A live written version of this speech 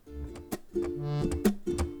Welcome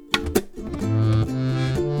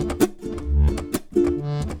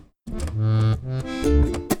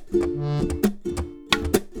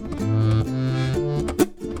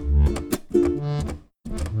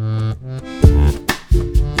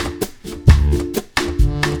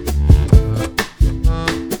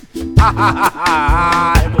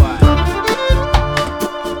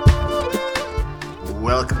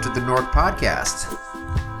to the Nork Podcast.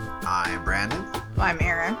 I'm Brandon. I'm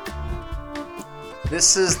Aaron.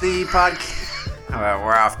 This is the podcast.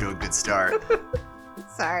 We're off to a good start.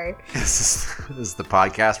 Sorry. This is the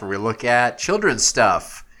podcast where we look at children's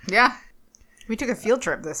stuff. Yeah. We took a field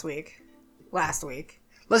trip last week.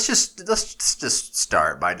 Let's just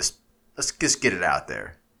start by let's just get it out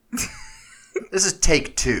there. This is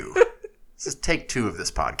take two. This is take two of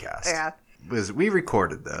this podcast. Yeah. Because we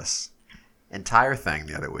recorded this entire thing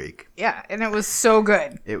the other week. Yeah, and it was so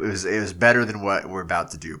good. It was better than what we're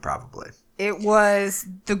about to do, probably. It was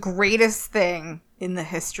the greatest thing in the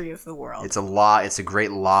history of the world. It's a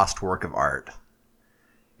great lost work of art.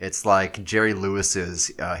 It's like Jerry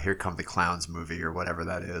Lewis's Here Come the Clowns movie or whatever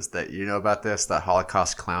that is. That you know about this, that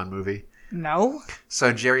Holocaust clown movie? No.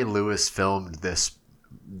 So Jerry Lewis filmed this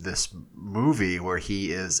movie where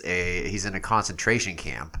he's in a concentration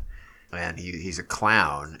camp. And he's a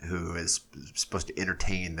clown who is supposed to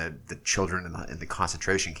entertain the children in the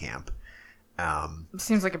concentration camp.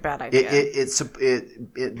 Seems like a bad idea.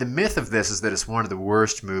 The myth of this is that it's one of the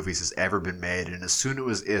worst movies that's ever been made. And as soon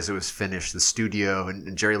as it was finished, the studio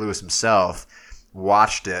and Jerry Lewis himself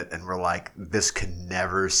watched it and were like, "This could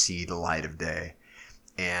never see the light of day."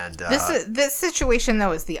 And this situation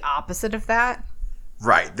though is the opposite of that.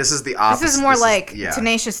 Right. This is the opposite. This is more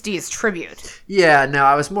Tenacious D's tribute. Yeah, no,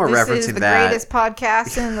 I was more referencing that. This is the greatest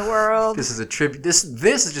podcast in the world. This is a tribute. This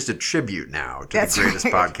is just a tribute now to the greatest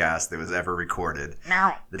podcast that was ever recorded.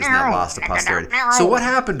 That is now lost to posterity. So what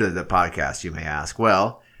happened to the podcast, you may ask?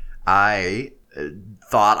 Well, I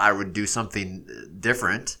thought I would do something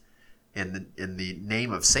different in the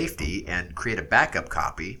name of safety and create a backup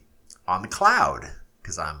copy on the cloud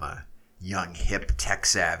because I'm a young, hip,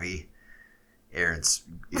 tech-savvy. Aaron's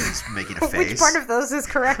making a face. Which part of those is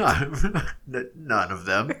correct? None of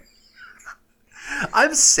them.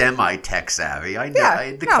 I'm semi-tech savvy. I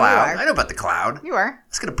know the cloud. I know about the cloud. You are. I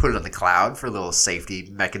was going to put it on the cloud for a little safety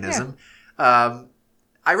mechanism. Yeah.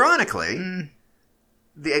 Ironically,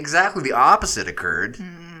 exactly the opposite occurred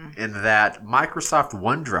in that Microsoft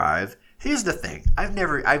OneDrive. Here's the thing. I've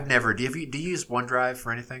never. Do you use OneDrive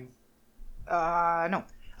for anything? No.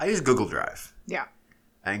 I use Google Drive. Yeah.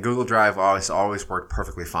 And Google Drive always worked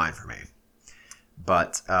perfectly fine for me.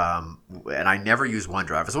 But, and I never use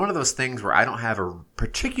OneDrive. It's one of those things where I don't have a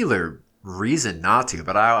particular reason not to,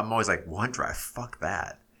 but I'm always like, OneDrive, fuck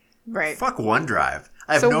that. Right. Fuck OneDrive.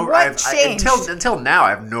 Until now,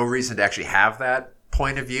 I have no reason to actually have that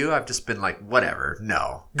point of view. I've just been like, whatever.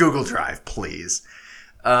 No. Google Drive, please.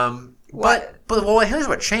 But here's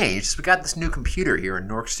what changed. Is we got this new computer here in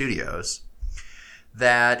Nork Studios.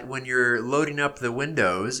 That when you're loading up the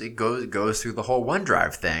windows, it goes through the whole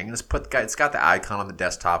OneDrive thing. It's got the icon on the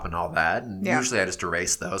desktop and all that. And usually I just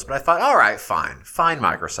erase those. But I thought, all right, fine,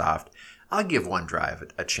 Microsoft. I'll give OneDrive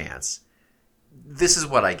a chance. This is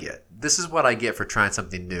what I get. This is what I get for trying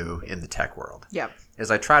something new in the tech world. Yep.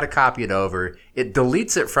 As I try to copy it over, it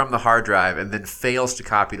deletes it from the hard drive and then fails to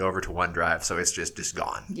copy it over to OneDrive, so it's just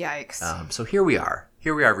gone. Yikes. So here we are.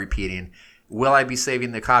 Here we are repeating. Will I be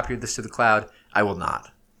saving the copy of this to the cloud? I will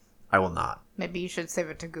not. Maybe you should save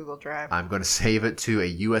it to Google Drive. I'm going to save it to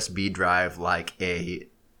a USB drive like a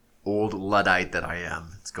old Luddite that I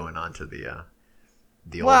am. It's going on to the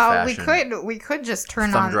old-fashioned we could just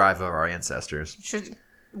turn thumb on drive of our ancestors.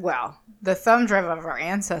 The thumb drive of our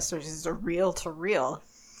ancestors is a reel-to-reel.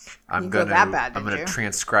 I'm going to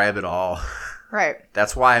transcribe it all. Right.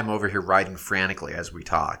 That's why I'm over here writing frantically as we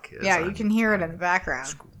talk. You can hear it in the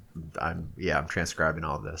background. I'm transcribing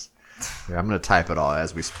all of this. Here, I'm going to type it all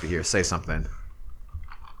as we speak here. Say something.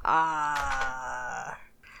 I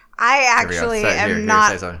actually am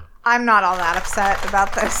not. I'm not all that upset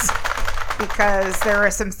about this because there were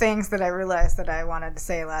some things that I realized that I wanted to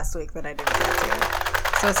say last week that I didn't get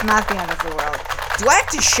to. So it's not the end of the world. Do I have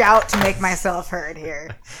to shout to make myself heard here?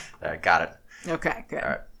 Got it. Okay, good. All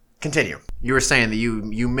right. Continue. You were saying that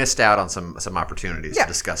you missed out on some opportunities to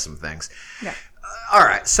discuss some things. Yeah. All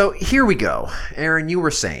right, so here we go. Aaron, you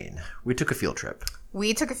were saying we took a field trip.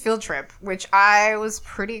 We took a field trip, which I was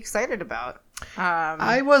pretty excited about.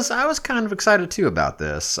 I was kind of excited too about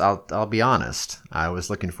this. I'll be honest. I was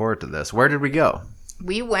looking forward to this. Where did we go?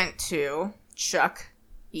 We went to Chuck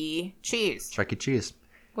E. Cheese. Chuck E. Cheese.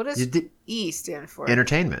 What does E stand for?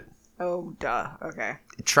 Entertainment. Oh, duh. Okay.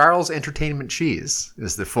 Charles Entertainment Cheese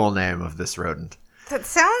is the full name of this rodent. That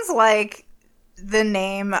sounds like the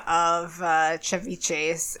name of Chevy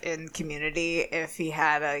Chase in Community if he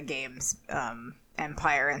had a games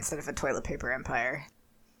empire instead of a toilet paper empire.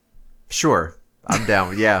 Sure. I'm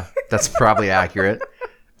down. Yeah, that's probably accurate.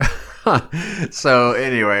 So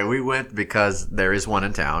anyway, we went because there is one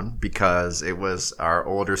in town, because it was our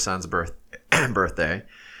older son's birthday.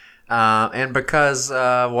 And because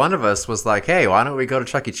one of us was like, hey, why don't we go to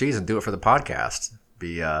Chuck E. Cheese and do it for the podcast?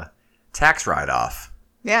 Be a tax write-off.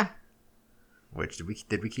 Yeah. Which,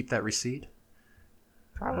 did we keep that receipt?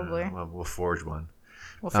 Probably. Well, we'll forge one.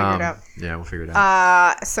 We'll figure it out. Yeah, we'll figure it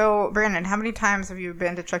out. So, Brandon, how many times have you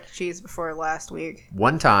been to Chuck E. Cheese before last week?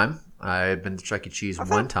 One time. I had been to Chuck E. Cheese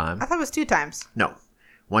one time. I thought it was 2 times. No,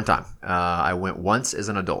 one time. I went once as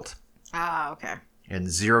an adult. Ah, okay. And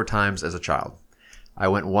 0 times as a child. I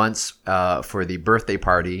went once for the birthday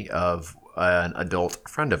party of an adult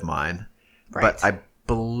friend of mine. Right. But I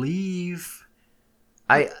believe...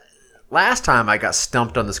 Last time I got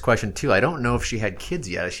stumped on this question, too. I don't know if she had kids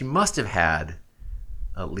yet. She must have had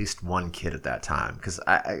at least one kid at that time. Because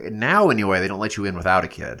now, anyway, they don't let you in without a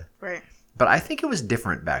kid. Right. But I think it was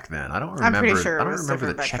different back then. I don't remember. I'm pretty sure I don't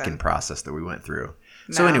remember the check-in process that we went through.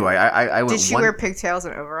 No. So anyway, I went. Did she wear pigtails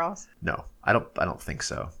and overalls? No, I don't think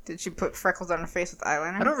so. Did she put freckles on her face with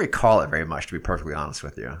eyeliner? I don't recall it very much, to be perfectly honest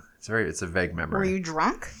with you. It's a vague memory. Were you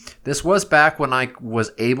drunk? This was back when I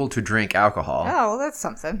was able to drink alcohol. Oh, well, that's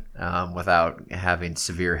something. Without having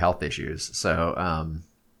severe health issues. So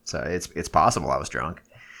it's possible I was drunk.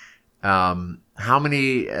 How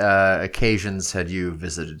many occasions had you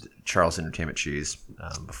visited Charles Entertainment Cheese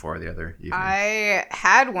before the other evening? I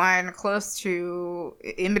had one close to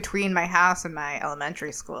in between my house and my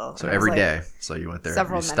elementary school. So every day. So you went there.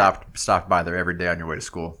 You stopped by there every day on your way to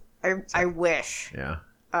school. I wish. Yeah.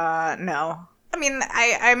 No. I mean,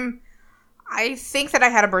 I think that I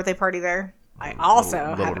had a birthday party there. I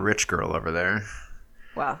also little rich girl over there.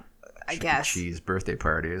 Well, I guess Cheese birthday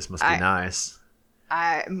parties must be nice.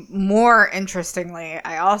 More interestingly,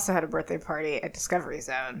 I also had a birthday party at Discovery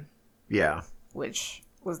Zone. Yeah. Which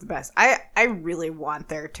was the best. I really want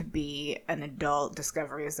there to be an adult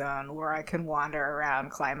Discovery Zone where I can wander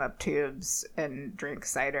around, climb up tubes, and drink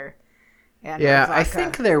cider. And I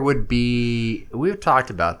think there would be... We've talked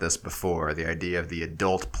about this before, the idea of the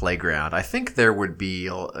adult playground. I think there would be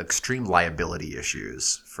extreme liability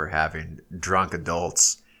issues for having drunk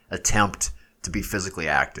adults attempt to be physically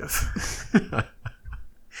active.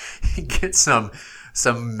 Get some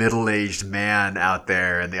middle-aged man out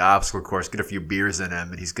there in the obstacle course, get a few beers in him,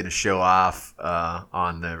 and he's going to show off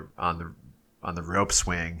on the rope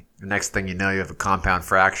swing. The next thing you know, you have a compound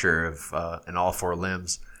fracture of in all 4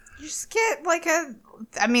 limbs. You just get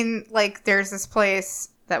there's this place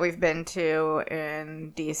that we've been to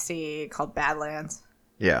in DC called Badlands.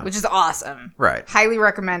 Yeah. Which is awesome. Right. Highly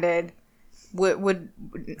recommended. Would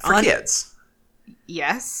for kids.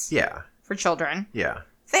 Yes. Yeah. For children. Yeah.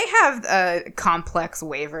 They have a complex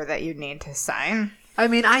waiver that you need to sign. I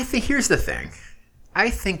mean, here's the thing.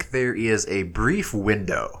 I think there is a brief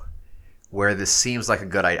window where this seems like a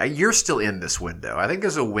good idea. You're still in this window. I think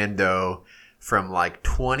there's a window from like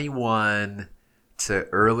 21 to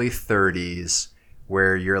early 30s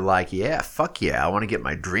where you're like, yeah, fuck yeah, I want to get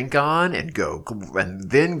my drink on and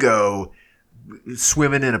then go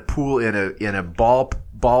swimming in a pool in a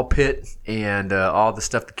ball pit and all the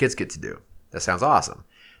stuff the kids get to do. That sounds awesome.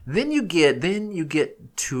 Then you get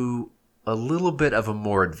to a little bit of a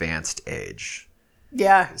more advanced age.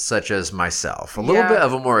 Yeah. Such as myself. A little bit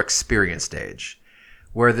of a more experienced age.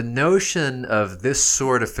 Where the notion of this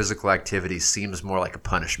sort of physical activity seems more like a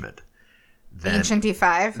punishment. Ancient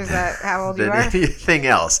E5? Is that how old you are? Anything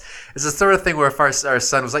else. It's the sort of thing where if our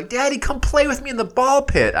son was like, Daddy, come play with me in the ball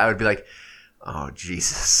pit, I would be like, oh,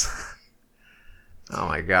 Jesus. Oh,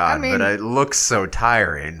 my God. But it looks so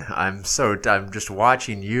tiring. I'm just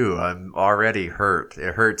watching you. I'm already hurt.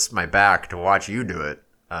 It hurts my back to watch you do it.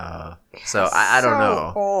 So I don't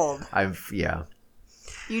know. Old. Yeah.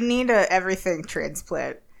 You need a everything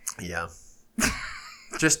transplant. Yeah.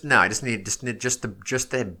 I just need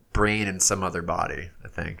the brain in some other body, I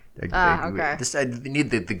think. Okay. I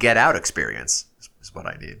need the get out experience is what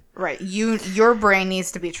I need. Right. Your brain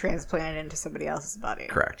needs to be transplanted into somebody else's body.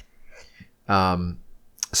 Correct.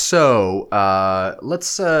 So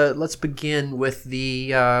let's begin with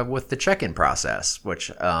the check-in process,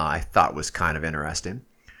 which I thought was kind of interesting.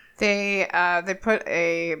 They have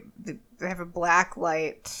a black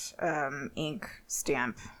light ink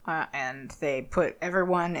stamp, and they put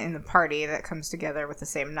everyone in the party that comes together with the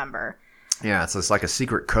same number. Yeah, it's like a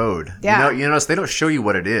secret code. Yeah. You notice they don't show you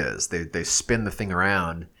what it is. They spin the thing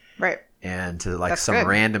around. Right. And to like That's some good.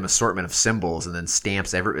 Random assortment of symbols, and then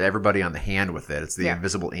stamps everybody on the hand with it. It's the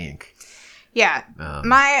invisible ink. Yeah.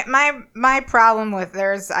 My problem with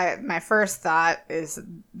my first thought is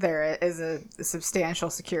there is a substantial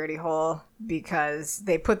security hole because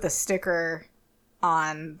they put the sticker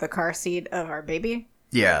on the car seat of our baby.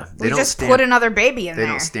 Yeah. They just put another baby in there.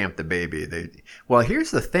 They don't stamp the baby. Well,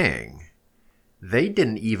 here's the thing. They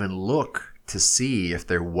didn't even look to see if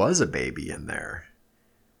there was a baby in there.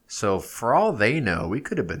 So for all they know, we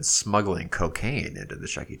could have been smuggling cocaine into the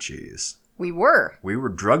Chuck E. Cheese. We were. We were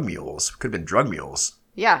drug mules. We could have been drug mules.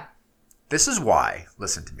 Yeah. This is why.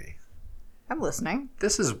 Listen to me. I'm listening.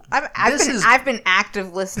 I've been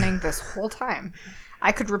active listening this whole time.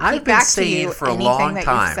 I could repeat back to you anything that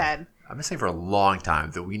you said. I've been saying for a long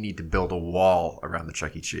time that we need to build a wall around the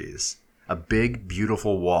Chuck E. Cheese. A big,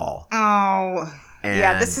 beautiful wall. Oh. And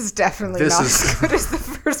yeah, this is definitely not as good as the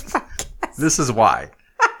first podcast. This is why.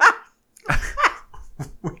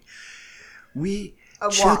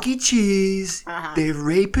 Chuck E. Cheese, they're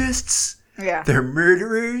rapists. Yeah. They're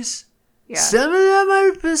murderers. Yeah. Some of them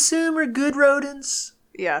I assume are good rodents.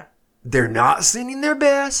 Yeah. They're not singing their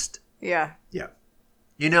best. Yeah. Yeah.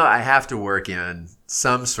 I have to work in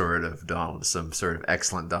some sort of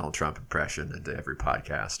excellent Donald Trump impression into every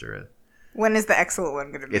podcast or When is the excellent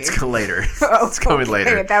one going to be? It's later. It's coming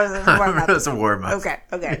later. That was a warm-up. That was a warm-up.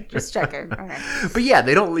 Okay. Just checking. Okay. But yeah,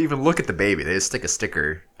 they don't even look at the baby. They just stick a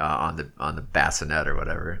sticker on the bassinet or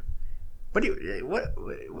whatever. What is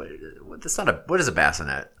a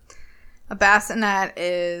bassinet? A bassinet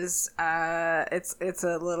is it's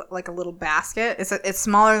a little basket. It's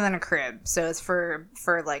smaller than a crib, so it's for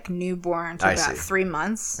like newborn to about 3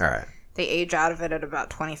 months. All right. They age out of it at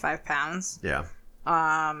about 25 pounds. Yeah.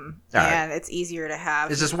 And it's easier to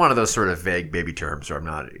have. It's just one of those sort of vague baby terms where I'm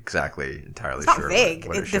not exactly entirely sure. It's not vague.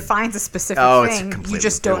 It defines a specific thing. You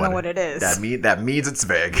just don't know what it is. That means it's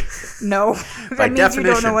vague. No. By that means you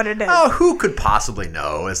don't know what it is. Oh, who could possibly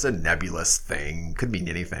know? It's a nebulous thing. Could mean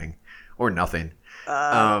anything. Or nothing.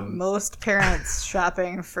 Most parents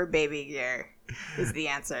shopping for baby gear is the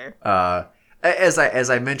answer. As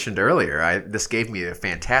I mentioned earlier, this gave me a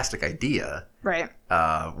fantastic idea. Right.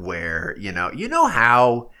 Where, you know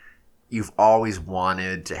how you've always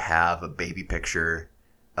wanted to have a baby picture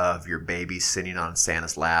of your baby sitting on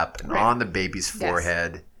Santa's lap, and on the baby's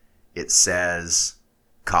forehead, it says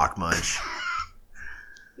cock munch.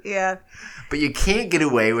 Yeah. But you can't get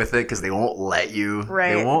away with it because they won't let you.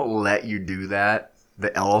 Right. They won't let you do that.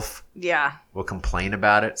 The elf will complain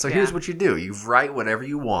about it. So here's what you do. You write whatever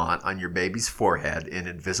you want on your baby's forehead in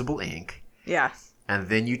invisible ink. Yeah. And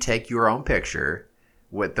then you take your own picture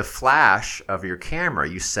with the flash of your camera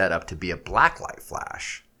you set up to be a blacklight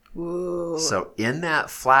flash. Ooh. So in that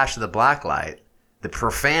flash of the blacklight, the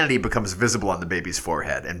profanity becomes visible on the baby's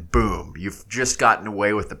forehead. And boom, you've just gotten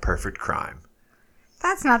away with the perfect crime.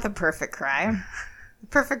 That's not the perfect crime. The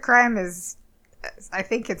perfect crime is, I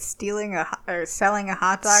think it's stealing or selling a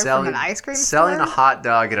hot dog from an ice cream stand. Selling a hot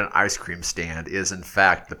dog at an ice cream stand is, in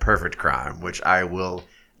fact, the perfect crime, which I will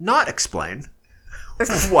not explain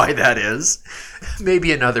why that is.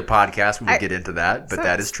 Maybe another podcast we will get into that, but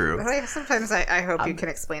that is true. Sometimes I hope you can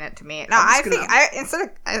explain it to me. No, I think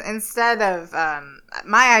instead of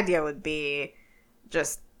my idea would be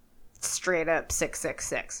just straight up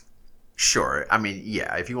 666. Sure. I mean,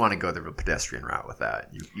 yeah, if you want to go the pedestrian route with that,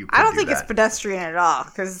 you could I don't think it's pedestrian at all,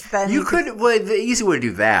 because then you could. Well, the easy way to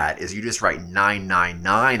do that is you just write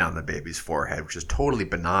 999 on the baby's forehead, which is totally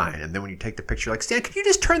benign. And then when you take the picture, like, Stan, can you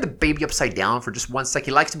just turn the baby upside down for just 1 second?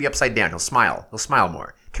 He likes to be upside down. He'll smile. He'll smile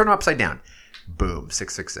more. Turn him upside down. Boom.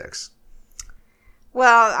 666.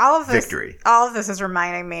 Well, all of this is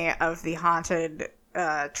reminding me of the haunted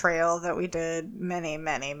trail that we did many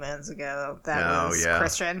moons ago that was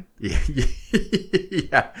Christian.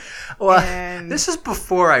 Yeah. Well, this is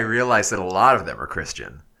before I realized that a lot of them are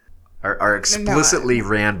Christian. Are explicitly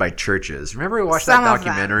ran by churches. Remember we watched that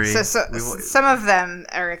documentary? Some of them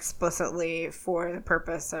are explicitly for the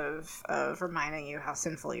purpose of reminding you how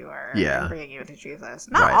sinful you are and bringing you to Jesus.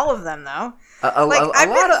 Not all of them, though.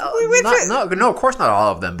 No, of course not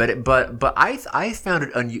all of them. But I found it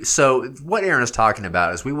unusual. So what Aaron is talking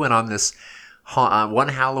about is we went on this one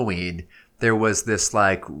Halloween. There was this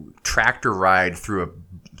like tractor ride through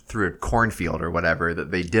a cornfield or whatever that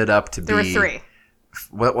they did up to be. There were 3.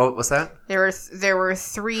 What was that? There were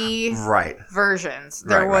 3 versions.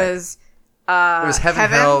 There it was Heaven,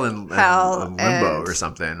 Hell, and Limbo or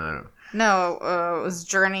something. I don't know. No, it was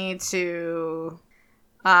Journey to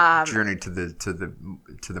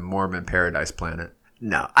the Mormon Paradise Planet.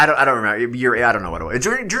 No, I don't remember. I don't know what it was.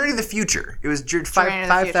 Journey to the Future. It was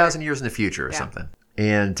 5,000 years in the future or something.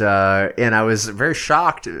 And I was very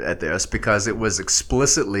shocked at this because it was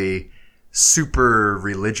explicitly super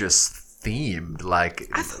religious themed. Like,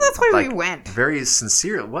 I thought that's why we went. Very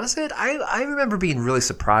sincere. Was it? I remember being really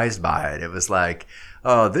surprised by it. It was like,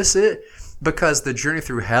 oh, this is because the Journey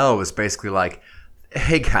Through Hell was basically like,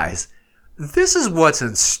 hey guys, this is what's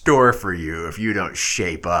in store for you if you don't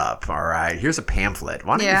shape up, all right? Here's a pamphlet.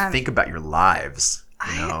 Why don't you think about your lives?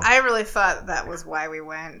 You know? I really thought that was why we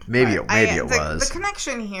went. Maybe it was. The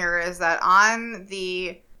connection here is that on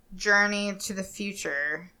the Journey to the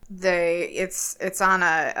Future, it's on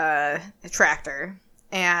a tractor,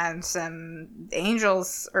 and some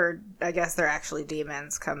angels, or I guess they're actually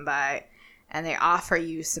demons, come by. And they offer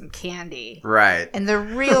you some candy. Right. And the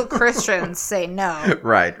real Christians say no.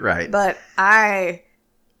 Right. But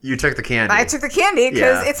You took the candy. I took the candy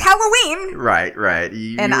because it's Halloween. Right.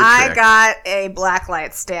 I got a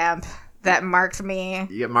blacklight stamp that marked me.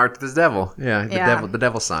 You get marked as devil. Yeah, the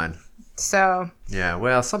devil sign. So. Yeah,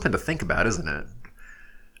 well, something to think about, isn't it?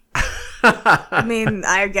 I mean,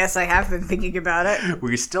 I guess I have been thinking about it.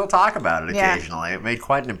 We still talk about it occasionally. It made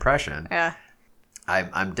quite an impression. Yeah.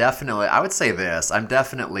 I'm definitely, I would say this, I'm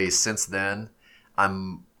definitely, since then,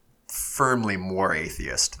 I'm firmly more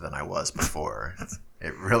atheist than I was before.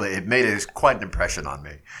 It made quite an impression on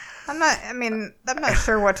me. I'm not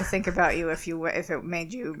sure what to think about you if it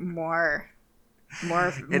made you more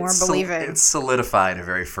believing. It's solidified a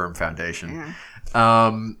very firm foundation.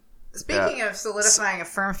 Yeah. Speaking of solidifying a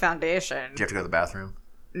firm foundation. Do you have to go to the bathroom?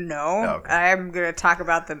 No. Oh, okay. I'm going to talk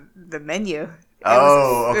about the menu.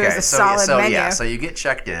 Okay. It was a solid menu. Yeah, so you get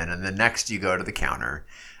checked in, and then next you go to the counter.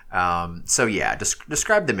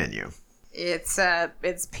 Describe the menu.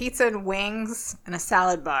 It's pizza and wings and a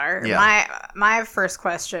salad bar. Yeah. My first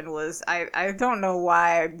question was, I don't know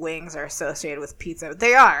why wings are associated with pizza.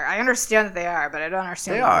 They are. I understand that they are, but I don't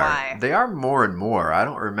understand why. They are more and more. I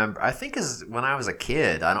don't remember. I think when I was a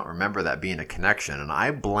kid, I don't remember that being a connection, and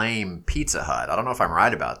I blame Pizza Hut. I don't know if I'm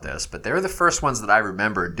right about this, but they're the first ones that I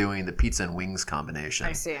remember doing the pizza and wings combination.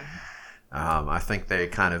 I see. I think they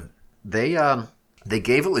kind of they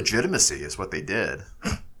gave it legitimacy, is what they did.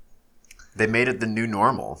 They made it the new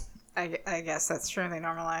normal. I guess that's true. They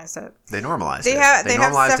normalized it. They normalized it. They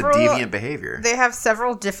normalized a deviant behavior. They have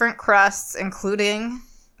several different crusts, including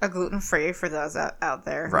a gluten-free for those out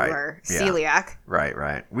there who are celiac.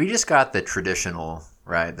 Right. We just got the traditional,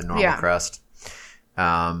 the normal crust.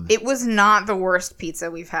 It was not the worst pizza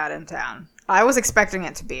we've had in town. I was expecting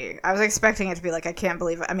it to be. Like, I can't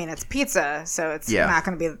believe it. I mean, it's pizza, so it's not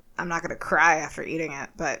going to be. I'm not going to cry after eating it,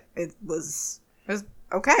 but it was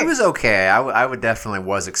okay. It was okay. I would definitely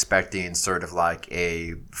was expecting sort of like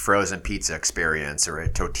a frozen pizza experience or a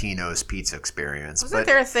Totino's pizza experience. Wasn't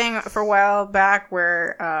there a thing for a while back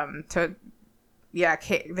where there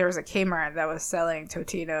was a Kmart that was selling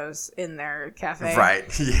Totino's in their cafe?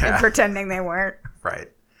 Right, yeah. And pretending they weren't. Right.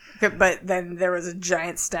 But then there was a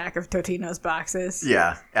giant stack of Totino's boxes.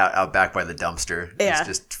 Yeah, out back by the dumpster. Yeah. It was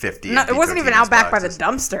just 50. No, it wasn't even out back by the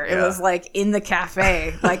dumpster. It was like in the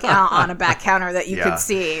cafe, like on a back counter that you could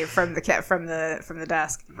see from the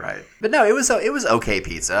desk. Right. But no, it was okay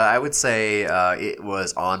pizza. I would say it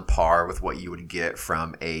was on par with what you would get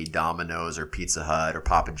from a Domino's or Pizza Hut or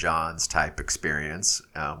Papa John's type experience,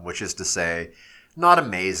 which is to say, not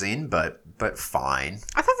amazing, but fine.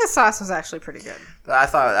 I thought the sauce was actually pretty good. I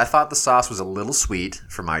thought the sauce was a little sweet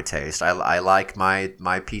for my taste. I like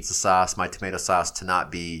my pizza sauce, my tomato sauce to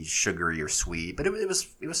not be sugary or sweet, but it was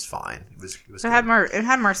fine. It was it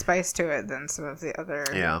had more spice to it than some of the other.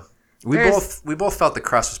 Yeah. We both felt the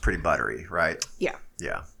crust was pretty buttery, right? Yeah.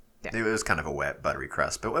 Yeah. It was kind of a wet, buttery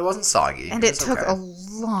crust, but it wasn't soggy. And it took a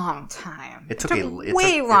long time. It took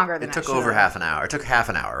way longer than it took over half an hour. It took half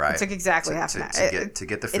an hour, right? It took exactly half an hour. To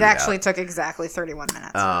get the food It actually took exactly 31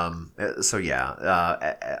 minutes. So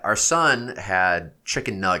our son had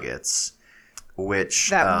chicken nuggets,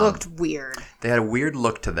 which that looked weird. They had a weird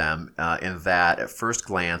look to them in that at first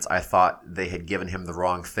glance I thought they had given him the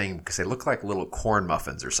wrong thing because they looked like little corn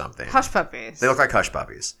muffins or something. Hush puppies. They look like hush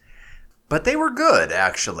puppies. But they were good,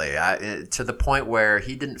 actually, to the point where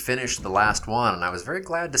he didn't finish the last one, and I was very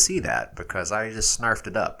glad to see that because I just snarfed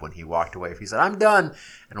it up when he walked away. He said, "I'm done,"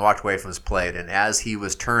 and walked away from his plate. And as he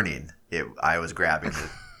was turning, I was grabbing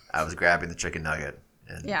the chicken nugget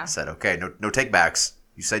and said, "Okay, no takebacks.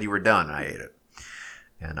 You said you were done, and I ate it."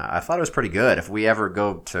 And I thought it was pretty good. If we ever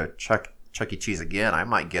go to Chuck E. Cheese again, I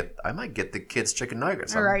might get the kids' chicken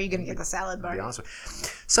nuggets. Or are you going to get the salad bar? To be honest with you.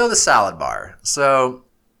 So the salad bar. So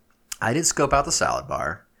I did scope out the salad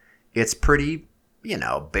bar. It's pretty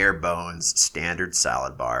bare bones standard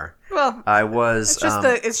salad bar. Well,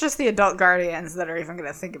 it's just the adult guardians that are even going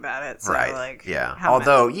to think about it. So, right.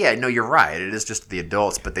 Although, you're right. It is just the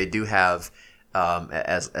adults, but they do have,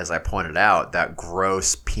 as I pointed out, that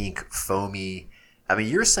gross pink foamy. I mean,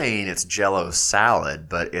 you're saying it's Jell-O salad,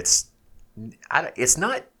 but it's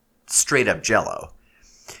not straight up Jell-O.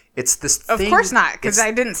 It's this thing. Of course not, because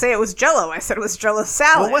I didn't say it was Jell-O. I said it was Jell-O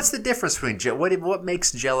salad. Well, what's the difference between what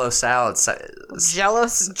makes Jell-O salad?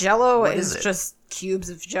 Jell-O is just cubes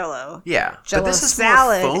of Jell-O. Yeah, Jell-O but this is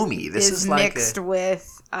salad more foamy. This is like mixed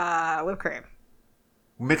with whipped cream.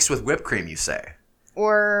 Mixed with whipped cream, you say?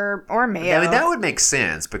 Or mayo. I mean, that would make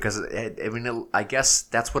sense because I guess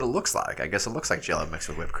that's what it looks like. I guess it looks like Jell-O mixed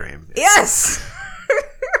with whipped cream. Yes.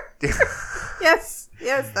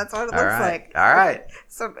 Yes, that's what it looks like. All right.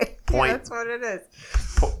 So that's what it is.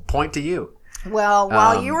 Point to you. Well,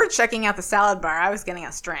 while you were checking out the salad bar, I was getting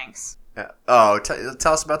us drinks. Tell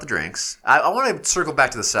us about the drinks. I want to circle back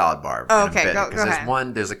to the salad bar. Oh, okay, go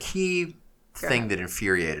ahead. There's a key thing that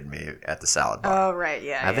infuriated me at the salad bar. Oh, right,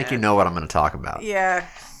 yeah. I think you know what I'm going to talk about. Yeah.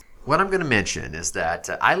 What I'm going to mention is that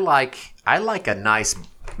I like a nice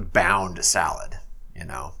bound salad.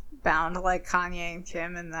 Bound like Kanye and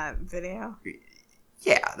Kim in that video.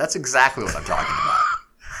 Yeah, that's exactly what I'm talking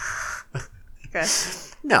about. Okay.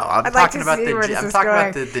 No, I'm talking about the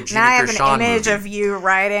Gina Now I have Gershon an image movie. of you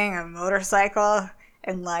riding a motorcycle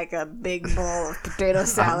and like a big bowl of potato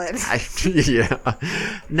salad. Yeah.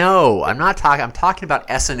 No, I'm not talking. I'm talking about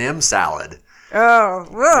S&M salad. Oh,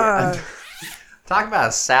 whoa. Talking about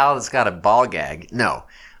a salad that's got a ball gag. No.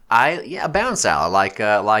 A bound salad, like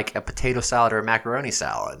a potato salad or a macaroni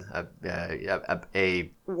salad.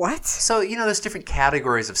 What? So there's different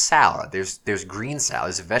categories of salad. There's green salad,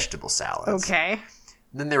 there's vegetable salads. Okay.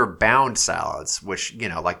 Then there are bound salads, which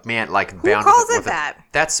bound. Who calls it that?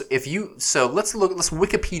 That's if you. So let's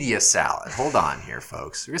Wikipedia salad. Hold on here,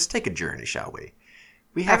 folks. Let's take a journey, shall we?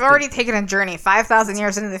 I've already taken a journey 5,000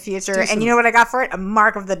 years into the future, and you know what I got for it? A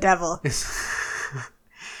mark of the devil.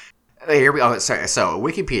 Here we go. Sorry. So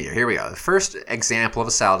Wikipedia. Here we go. The first example of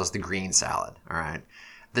a salad is the green salad. All right.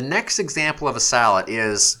 The next example of a salad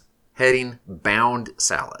is heading bound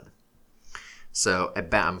salad. So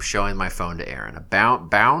I'm showing my phone to Aaron.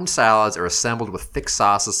 Bound salads are assembled with thick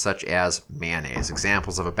sauces such as mayonnaise.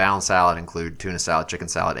 Examples of a bound salad include tuna salad, chicken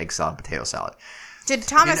salad, egg salad, potato salad. Did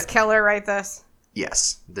Thomas Keller write this?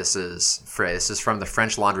 Yes. This is from the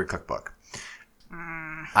French Laundry Cookbook.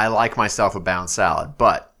 I like myself a bound salad,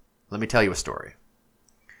 but let me tell you a story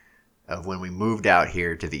of when we moved out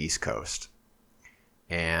here to the East Coast.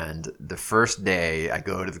 And the first day I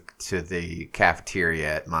go to the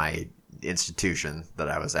cafeteria at my institution that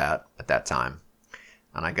I was at that time.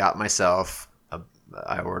 And I got myself,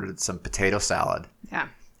 I ordered some potato salad. Yeah.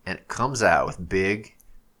 And it comes out with big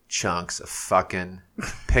chunks of fucking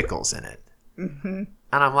pickles in it. Mm-hmm.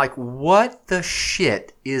 And I'm like, what the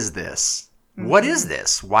shit is this? Mm-hmm. What is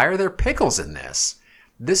this? Why are there pickles in this?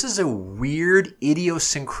 This is a weird,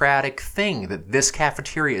 idiosyncratic thing that this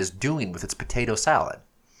cafeteria is doing with its potato salad.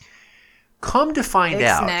 Come to find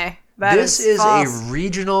out, this is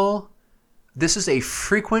a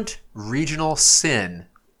frequent regional sin.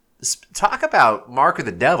 Talk about mark of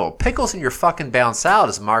the devil. Pickles in your fucking bound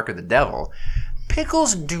salad is mark of the devil.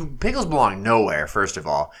 Pickles belong nowhere, first of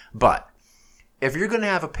all. But if you're going to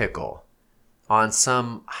have a pickle on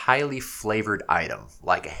some highly flavored item,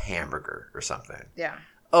 like a hamburger or something. Yeah.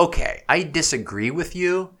 Okay, I disagree with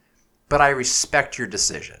you, but I respect your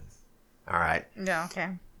decision. All right? Yeah,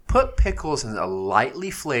 okay. Put pickles in a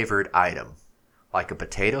lightly flavored item, like a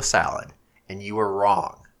potato salad, and you are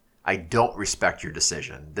wrong. I don't respect your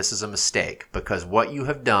decision. This is a mistake, because what you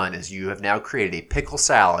have done is you have now created a pickle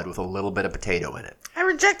salad with a little bit of potato in it. I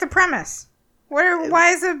reject the premise.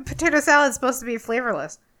 Why is a potato salad supposed to be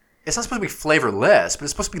flavorless? It's not supposed to be flavorless, but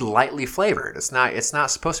it's supposed to be lightly flavored. It's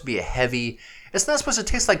not supposed to be a heavy... It's not supposed to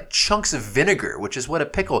taste like chunks of vinegar, which is what a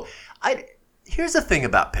pickle... Here's the thing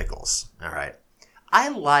about pickles, all right? I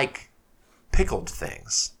like pickled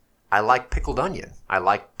things. I like pickled onion. I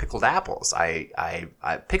like pickled apples.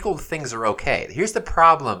 Pickled things are okay. Here's the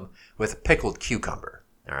problem with a pickled cucumber,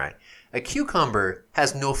 all right? A cucumber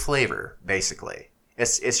has no flavor, basically.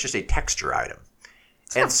 It's just a texture item.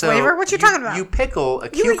 It's not flavor. What you talking about? You pickle a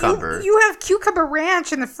cucumber. You have cucumber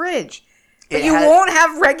ranch in the fridge, but you won't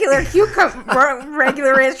have regular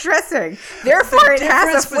regular ranch dressing. Therefore, it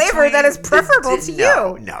has a flavor that is preferable to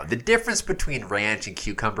you. No, the difference between ranch and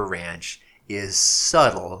cucumber ranch is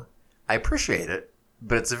subtle. I appreciate it,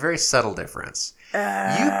 but it's a very subtle difference.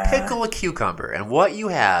 You pickle a cucumber, and what you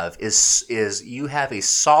have is you have a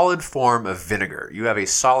solid form of vinegar. You have a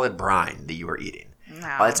solid brine that you are eating.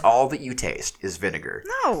 No. It's all that you taste is vinegar.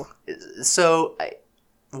 No. So,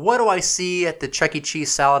 what do I see at the Chuck E.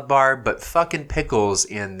 Cheese salad bar but fucking pickles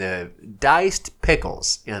in the diced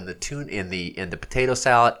pickles in the potato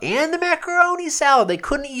salad and the macaroni salad? They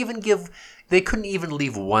couldn't even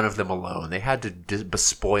leave one of them alone. They had to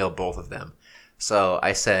bespoil both of them. So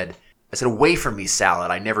I said, away from me, salad.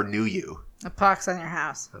 I never knew you. A pox on your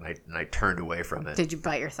house. And I turned away from it. Did you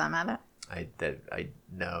bite your thumb at it?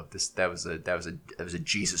 That was a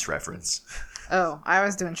Jesus reference. Oh, I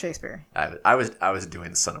was doing Shakespeare. I was doing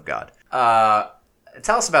the Son of God.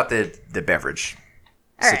 Tell us about the beverage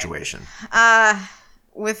situation. Right.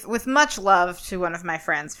 With much love to one of my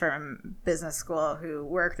friends from business school who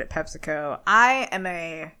worked at PepsiCo, I am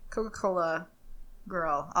a Coca-Cola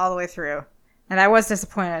girl all the way through. And I was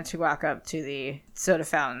disappointed to walk up to the soda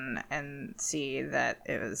fountain and see that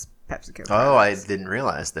it was PepsiCo. Oh, I didn't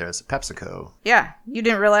realize there was a PepsiCo. Yeah. You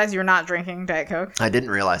didn't realize you were not drinking Diet Coke? I didn't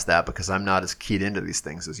realize that because I'm not as keyed into these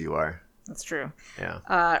things as you are. That's true.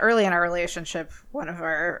 Yeah. Early in our relationship, one of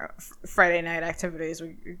our Friday night activities,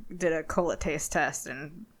 we did a cola taste test,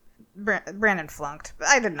 and Brandon flunked. But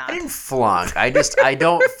I did not. I didn't flunk.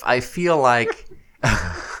 I feel like...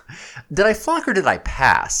 Did I flunk or did I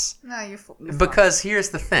pass? No, you flunked. Because here's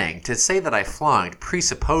the thing. To say that I flunked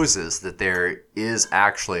presupposes that there is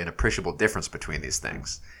actually an appreciable difference between these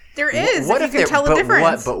things. There is. What if you can tell the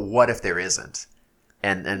difference? But what if there isn't?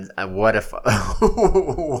 And what if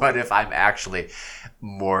what if I'm actually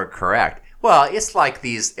more correct? Well, it's like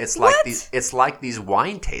these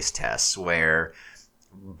wine taste tests where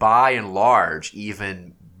by and large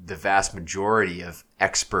even the vast majority of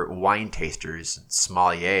expert wine tasters and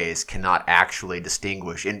sommeliers cannot actually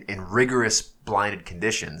distinguish in rigorous blinded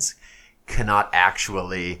conditions cannot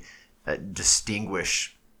actually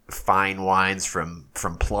distinguish fine wines from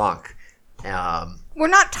plunk. We're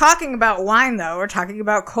not talking about wine, though. We're talking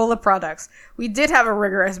about cola products. We did have a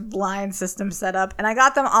rigorous blind system set up, and I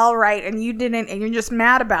got them all right, and you didn't, and you're just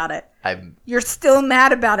mad about it. You're still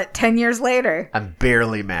mad about it 10 years later. I'm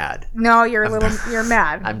barely mad. No, you're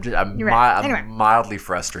mad. I'm mildly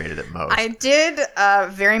frustrated at most. I did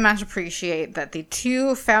very much appreciate that the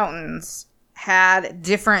two fountains had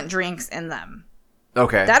different drinks in them.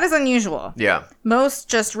 Okay. That is unusual. Yeah. Most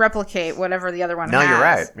just replicate whatever the other one has. No, you're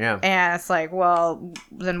right. Yeah. And it's like, well,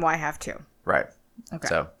 then why have two? Right. Okay.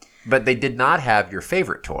 So, but they did not have your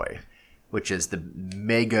favorite toy, which is the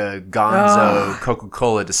Mega Gonzo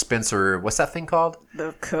Coca-Cola dispenser. What's that thing called?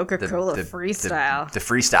 The Coca-Cola Freestyle. The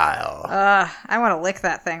Freestyle. I want to lick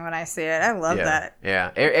that thing when I see it. I love that.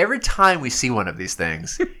 Yeah. Every time we see one of these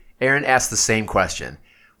things, Aaron asks the same question.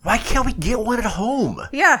 Why can't we get one at home?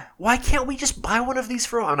 Yeah. Why can't we just buy one of these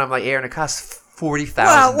for home? And I'm like, Aaron, it costs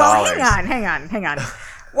 $40,000. Well, hang on.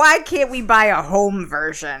 Why can't we buy a home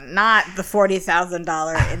version, not the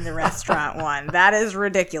 $40,000 in the restaurant one? That is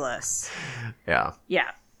ridiculous. Yeah. Yeah.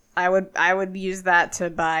 I would use that to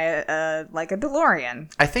buy a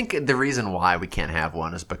DeLorean. I think the reason why we can't have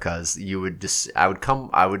one is because I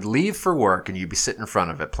would leave for work and you'd be sitting in front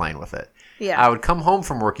of it playing with it. Yeah. I would come home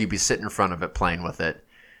from work, you'd be sitting in front of it playing with it.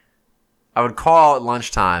 I would call at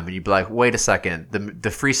lunchtime and you'd be like, wait a second, the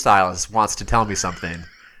freestylist wants to tell me something.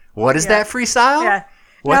 What is that freestyle? Yeah.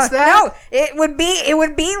 What's that? No, it would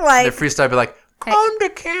be like the freestyle would be like, come to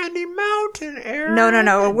Candy Mountain, Aaron.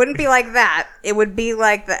 No, it wouldn't be like that. It would be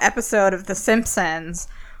like the episode of The Simpsons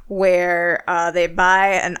where they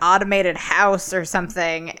buy an automated house or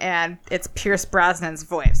something and it's Pierce Brosnan's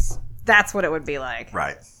voice. That's what it would be like.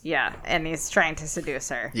 Right. Yeah, and he's trying to seduce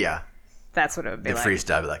her. Yeah. That's what it would be like. The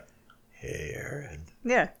freestyle would be like, hey, Aaron.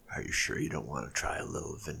 Yeah. Are you sure you don't want to try a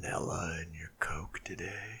little vanilla in your Coke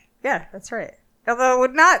today? Yeah, that's right. Although it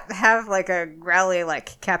would not have like a growly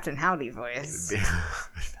like Captain Howdy voice.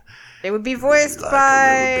 It would be voiced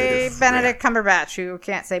by Benedict Cumberbatch, who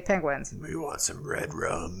can't say penguins. We want some red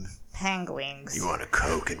rum. Penguins. You want a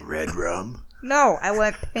Coke and red rum? No, I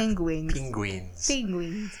want penguins.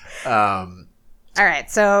 Penguins. All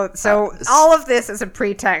right, so all of this is a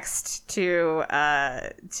pretext to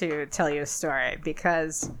tell you a story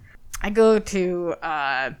because I go to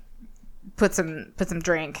put some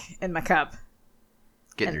drink in my cup.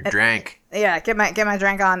 Getting your drink. Yeah, get my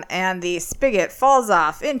drink on, and the spigot falls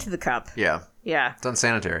off into the cup. Yeah. Yeah. It's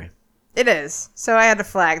unsanitary. It is. So I had to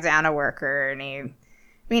flag down a worker, and he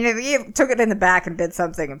took it in the back and did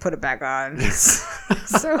something and put it back on.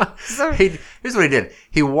 so here's what he did.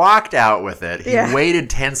 He walked out with it. He waited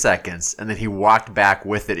 10 seconds, and then he walked back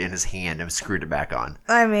with it in his hand and screwed it back on.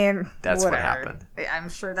 I mean, that's whatever. what happened. I'm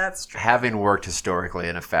sure that's true. Having worked historically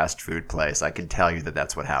in a fast food place, I can tell you that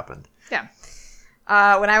that's what happened. Yeah.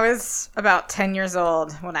 When I was about 10 years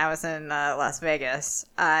old, when I was in Las Vegas,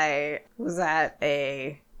 I was at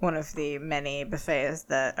one of the many buffets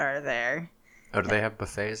that are there. Oh, do they have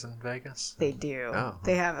buffets in Vegas? They do. Oh.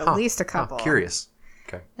 They have at least a couple. Curious.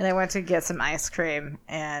 Okay. And I went to get some ice cream,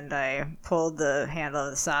 and I pulled the handle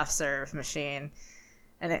of the soft serve machine,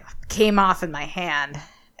 and it came off in my hand,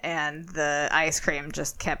 and the ice cream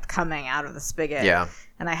just kept coming out of the spigot. Yeah.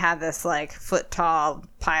 And I had this, like, foot-tall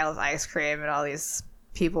pile of ice cream, and all these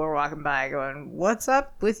people were walking by going, "What's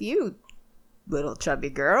up with you, little chubby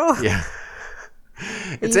girl?" Yeah.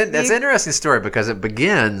 That's an interesting story because it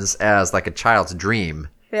begins as, like, a child's dream.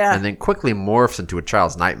 Yeah. And then quickly morphs into a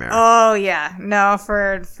child's nightmare. Oh, yeah. No,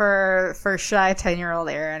 for shy 10-year-old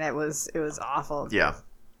Aaron, it was awful. Yeah.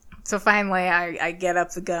 So finally, I get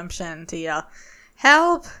up the gumption to yell,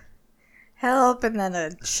 "Help! Help!" And then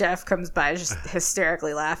a chef comes by just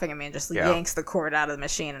hysterically laughing at me and just yanks the cord out of the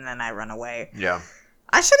machine, and then I run away. Yeah.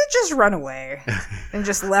 I should have just run away and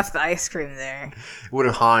just left the ice cream there. It would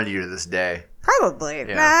have haunted you to this day. Probably.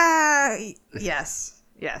 Yeah. Yes.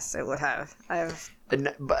 Yes, it would have. But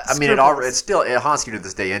I mean, it haunts you to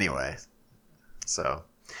this day anyway. So.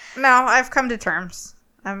 No, I've come to terms.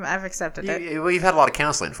 I've accepted it. Well, you've had a lot of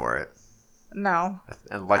counseling for it. No.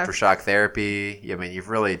 And electroshock therapy. I mean, you've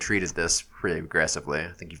really treated this pretty aggressively.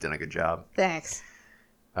 I think you've done a good job. Thanks.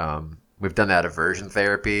 We've done that aversion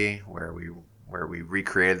therapy where we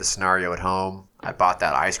recreated the scenario at home. I bought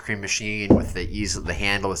that ice cream machine with the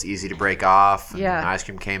handle was easy to break off. And the ice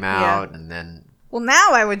cream came out, and then. Well, now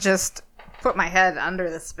I would just put my head under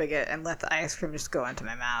the spigot and let the ice cream just go into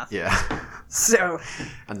my mouth. Yeah. So.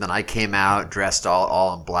 And then I came out dressed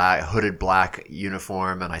all in black, hooded black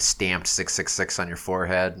uniform, and I stamped 666 on your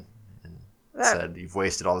forehead and said, "You've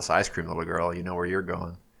wasted all this ice cream, little girl. You know where you're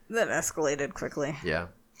going." That escalated quickly. Yeah.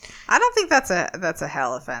 I don't think that's a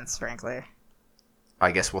hell offense, frankly.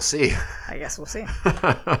 I guess we'll see.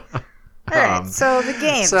 All right, so the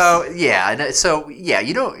games.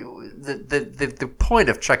 You know, the point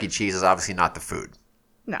of Chuck E. Cheese is obviously not the food.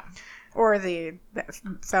 No, or the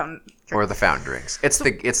fountain drinks. Or the fountain drinks. It's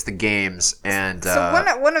the games and. So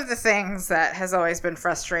one of the things that has always been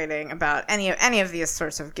frustrating about any of these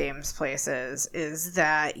sorts of games places is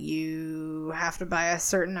that you have to buy a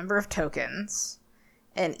certain number of tokens,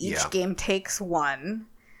 and each game takes one.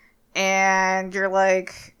 And you're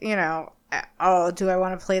like, you know, oh, do I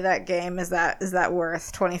want to play that game? Is that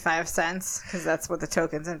worth 25 cents? Because that's what the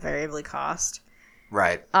tokens invariably cost.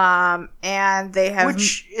 Right. And they have...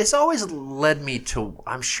 Which has always led me to...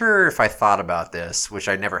 I'm sure if I thought about this, which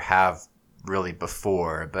I never have really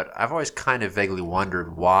before, but I've always kind of vaguely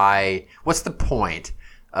wondered why... What's the point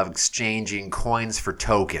of exchanging coins for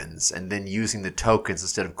tokens and then using the tokens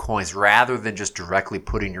instead of coins rather than just directly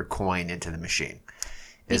putting your coin into the machine?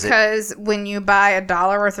 Because when you buy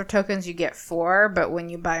 $1 worth of tokens, you get 4, but when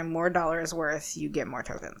you buy more dollars worth, you get more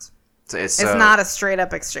tokens. It's not a straight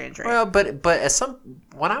up exchange rate. Well, but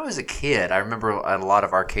when I was a kid, I remember at a lot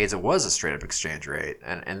of arcades it was a straight up exchange rate,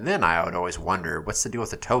 and then I would always wonder, what's the deal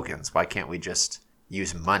with the tokens? Why can't we just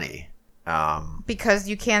use money? Because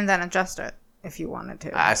you can then adjust it if you wanted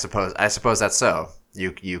to. I suppose that's so.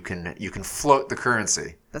 You can float the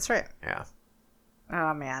currency. That's right. Yeah.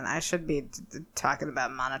 Oh, man, I should be talking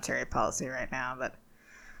about monetary policy right now, but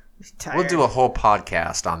I'm tired. We'll do a whole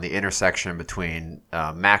podcast on the intersection between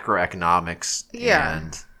macroeconomics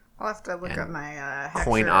and... I'll have to look up my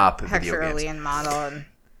coin-op video games. Hector-Olean model and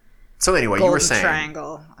so anyway, you were saying...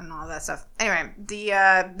 triangle and all that stuff. Anyway,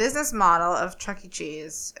 the business model of Chuck E.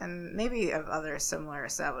 Cheese and maybe of other similar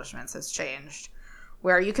establishments has changed.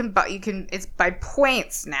 Where it's by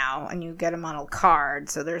points now, and you get them on a card,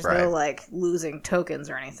 so there's no, like, losing tokens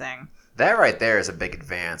or anything. That right there is a big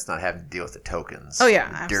advance, not having to deal with the tokens. Oh, yeah,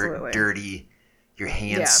 absolutely. Dirty, your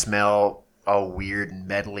hands smell all weird and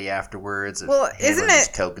metally afterwards. Well, isn't it...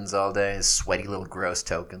 tokens all day, sweaty little gross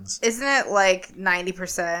tokens. Isn't it, like,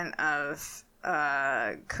 90% of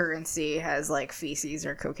currency has, like, feces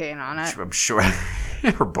or cocaine on it? I'm sure.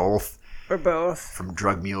 Or both. Or both. From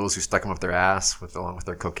drug mules who stuck them up their ass along with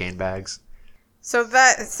their cocaine bags. So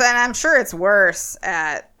and I'm sure it's worse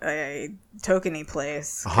at a tokeny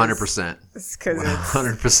place. 100%. Because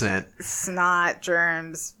 100%. Snot,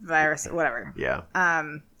 germs, virus, whatever. Yeah.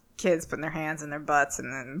 Kids putting their hands in their butts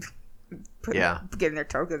and then getting their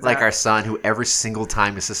tokens like out. Our son, who every single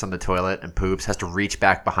time he sits on the toilet and poops has to reach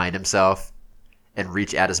back behind himself and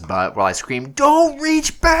reach at his butt while I scream, "Don't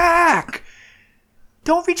reach back!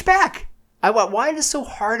 Don't reach back!" Why it is so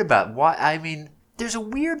hard about why? I mean, there's a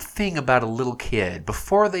weird thing about a little kid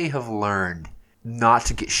before they have learned not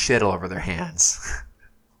to get shit all over their hands.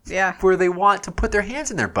 Yeah. Where they want to put their hands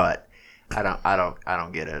in their butt. I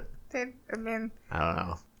don't get it. I mean, I don't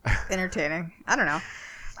know. Entertaining. I don't know.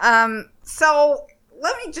 So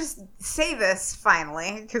let me just say this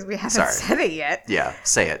finally, because we haven't said it yet. Yeah,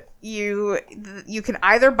 say it. You can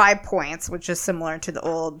either buy points, which is similar to the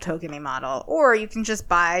old tokeny model, or you can just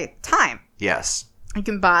buy time. Yes. You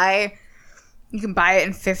can buy it in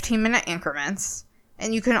 15-minute increments,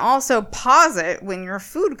 and you can also pause it when your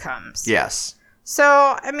food comes. Yes.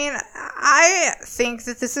 So, I mean, I think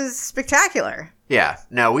that this is spectacular. Yeah.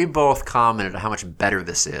 Now, we both commented on how much better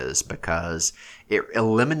this is because it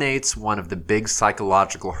eliminates one of the big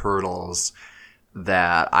psychological hurdles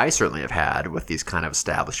that I certainly have had with these kind of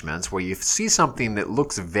establishments, where you see something that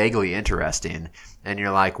looks vaguely interesting and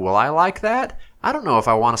you're like, well, I like that. I don't know if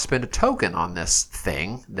I want to spend a token on this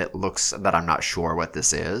thing that I'm not sure what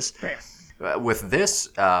this is. Right. With this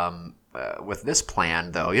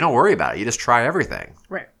plan, though, you don't worry about it. You just try everything.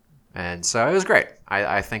 Right. And so it was great.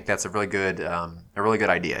 I think that's a really good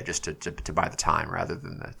idea, just to buy the time rather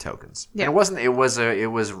than the tokens. Yeah. And it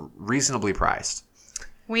was reasonably priced.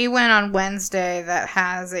 We went on Wednesday that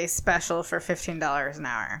has a special for $15 an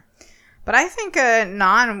hour. But I think a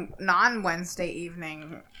non-Wednesday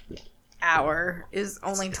evening hour is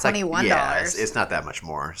only $21. It's not that much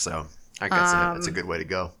more. So I guess it's a good way to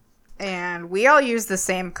go. And we all use the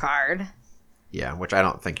same card. Yeah, which I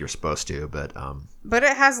don't think you're supposed to, but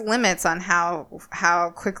it has limits on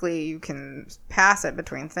how quickly you can pass it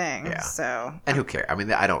between things. Yeah. So, and who cares? I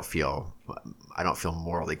mean, I don't feel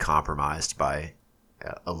morally compromised by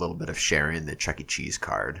a little bit of sharing the Chuck E. Cheese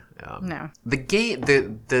card. No. The game,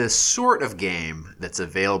 the sort of game that's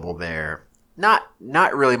available there, not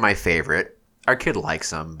really my favorite. Our kid likes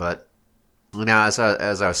them, but as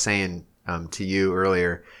I was saying to you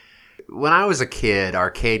earlier. When I was a kid,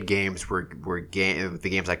 arcade games were the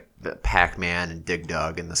games like Pac-Man and Dig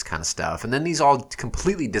Dug and this kind of stuff. And then these all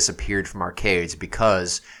completely disappeared from arcades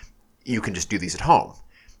because you can just do these at home.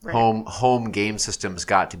 Right. Home game systems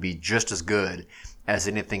got to be just as good as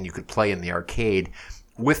anything you could play in the arcade,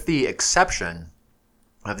 with the exception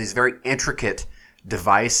of these very intricate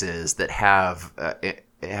devices that have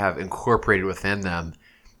incorporated within them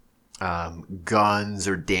guns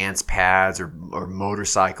or dance pads or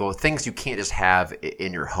motorcycle, things you can't just have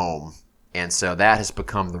in your home. And so that has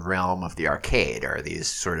become the realm of the arcade, are these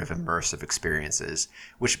sort of immersive experiences,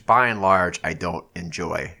 which by and large I don't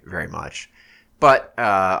enjoy very much. But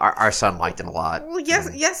our son liked it a lot. Well,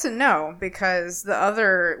 yes and no, because the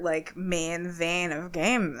other main vein of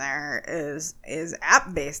game there is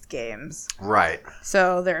app-based games. Right.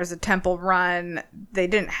 So there's a Temple Run. They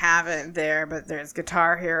didn't have it there, but there's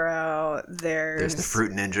Guitar Hero. There's the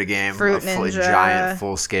Fruit Ninja game. Fruit Ninja. Giant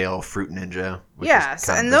full-scale Fruit Ninja. Yes,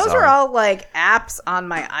 and those are all apps on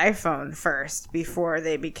my iPhone first before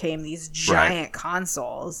they became these giant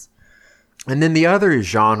consoles. And then the other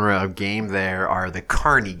genre of game there are the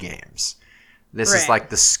carny games. This is like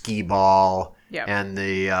the skee ball and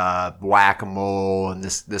the whack-a-mole and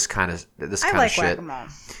this kind of shit. I like whack-a-mole.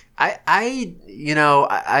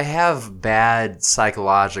 I have bad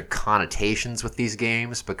psychological connotations with these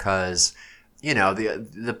games because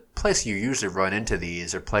the place you usually run into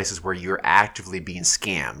these are places where you're actively being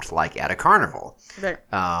scammed, like at a carnival. Right.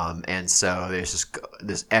 And so there's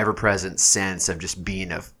this ever-present sense of just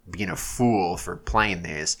being a fool for playing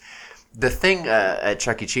these. The thing at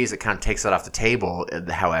Chuck E. Cheese that kind of takes that off the table,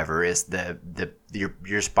 however, is you're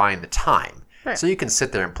just buying the time. Right. So you can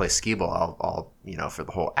sit there and play skee ball all for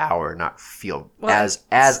the whole hour and not feel as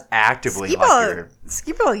actively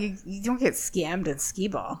skee ball. You don't get scammed in skee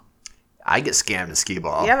ball. I get scammed in skee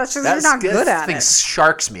ball. Yeah, that's just you're not good at it. That thing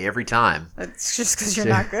sharks me every time. It's just because you're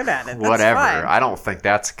not good at it. That's whatever. Fine. I don't think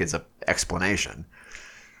that's an explanation.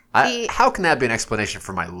 How can that be an explanation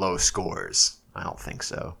for my low scores? I don't think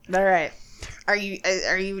so. All right. Are you?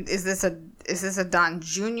 Is this a Don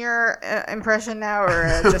Jr. Impression now,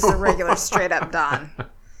 or just a regular straight up Don?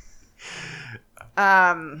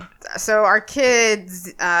 So our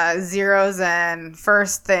kid's zeroes in.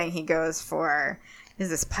 First thing he goes for is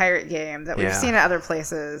this pirate game that we've seen at other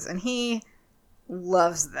places, and he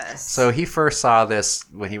loves this. So he first saw this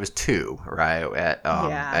when he was 2, right?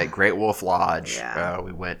 At Great Wolf Lodge. Yeah.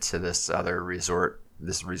 We went to this other resort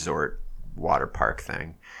water park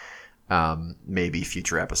thing. Maybe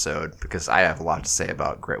future episode, because I have a lot to say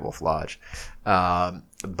about Great Wolf Lodge.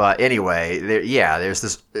 But anyway, there's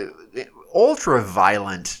this. ultra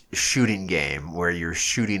violent shooting game where you're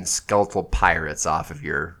shooting skeletal pirates off of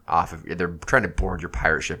they're trying to board your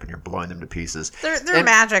pirate ship and you're blowing them to pieces. They're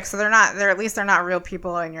magic, so they're at least not real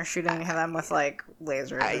people, and you're shooting them with like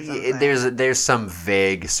lasers. There's some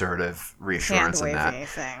vague sort of reassurance in that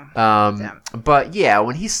thing. But yeah,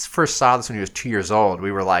 when he first saw this when he was 2 years old,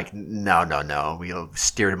 we were like, no. We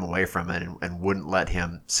steered him away from it and wouldn't let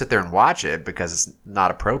him sit there and watch it because it's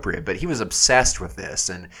not appropriate. But he was obsessed with this,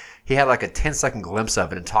 and he had like a 10-second glimpse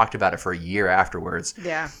of it and talked about it for a year afterwards.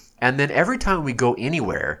 Yeah. And then every time we go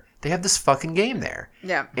anywhere, they have this fucking game there.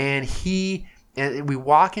 Yeah. And we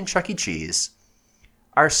walk in Chuck E. Cheese.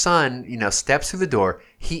 Our son, steps through the door.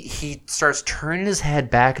 He starts turning his head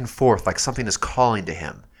back and forth like something is calling to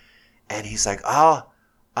him. And he's like,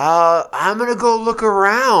 I'm going to go look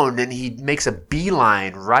around. And he makes a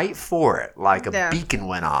beeline right for it, like a beacon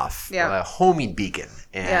went off, a homing beacon.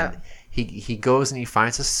 And he goes and he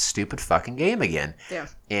finds this stupid fucking game again. Yeah.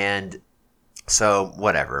 And so,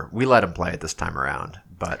 whatever. We let him play it this time around.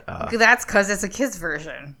 But that's because it's a kid's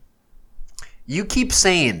version. You keep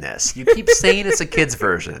saying this. You keep saying it's a kid's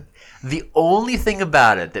version. The only thing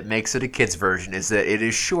about it that makes it a kid's version is that it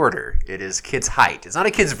is shorter. It is kid's height. It's not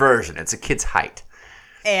a kid's version. It's a kid's height.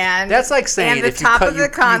 And that's like saying if you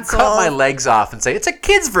cut my legs off and say it's a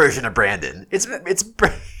kid's version of Brandon. It's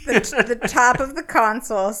the top of the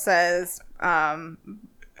console says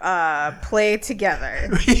play together.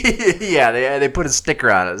 Yeah, they put a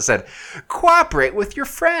sticker on it that said cooperate with your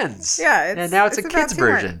friends. Yeah, and now it's a kid's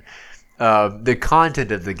version. The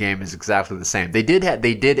content of the game is exactly the same. They did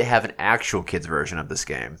have an actual kids version of this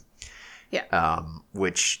game. Yeah.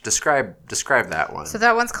 Which describe that one. So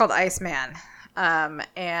that one's called Iceman.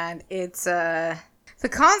 And it's the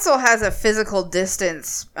console has a physical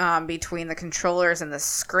distance between the controllers and the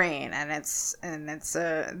screen, and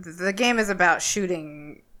the game is about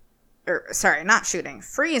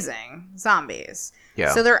freezing zombies.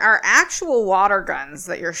 Yeah. So there are actual water guns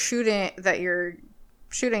that you're shooting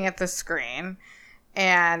at the screen,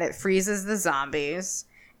 and it freezes the zombies.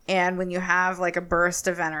 And when you have like a burst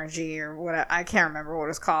of energy or what, I can't remember what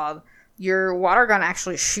it's called, your water gun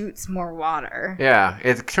actually shoots more water. Yeah,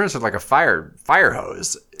 it turns into like a fire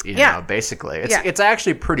hose, basically. It's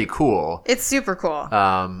actually pretty cool. It's super cool.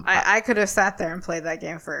 I could have sat there and played that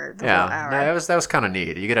game for the whole hour. No, that was kind of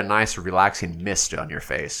neat. You get a nice relaxing mist on your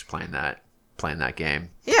face playing that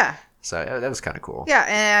game. Yeah. So that was kind of cool. Yeah,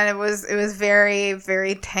 and it was very,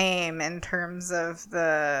 very tame in terms of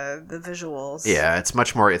the visuals. Yeah, it's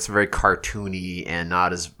very cartoony and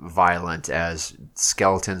not as violent as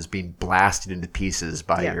skeletons being blasted into pieces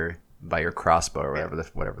by your crossbow or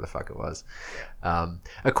whatever the fuck it was.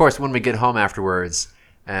 Of course, when we get home afterwards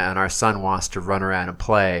and our son wants to run around and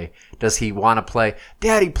play, does he want to play,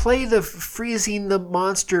 Daddy, play the freezing the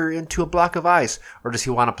monster into a block of ice? Or does he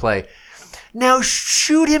want to play, now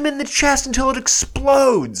shoot him in the chest until it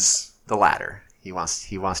explodes? The latter. He wants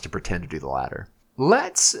to pretend to do the latter.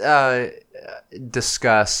 Let's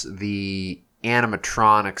discuss the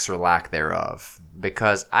animatronics or lack thereof,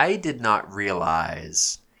 because I did not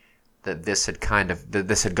realize that this had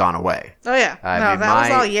gone away. Oh yeah, that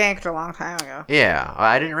was all yanked a long time ago. Yeah,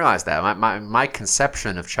 I didn't realize that. My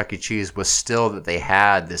conception of Chuck E. Cheese was still that they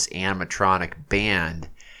had this animatronic band.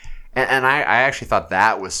 And I actually thought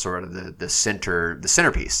that was sort of the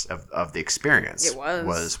centerpiece of the experience. It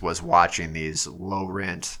was watching these low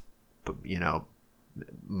rent,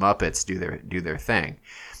 Muppets do their thing.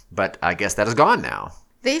 But I guess that is gone now.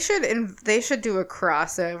 They should do a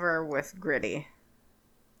crossover with Gritty.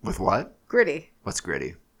 With what? Gritty. What's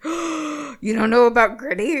Gritty? You don't know about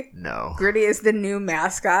Gritty? No. Gritty is the new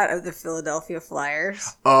mascot of the Philadelphia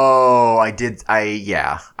Flyers. Oh, I did.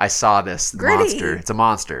 I saw this Gritty. Monster. It's a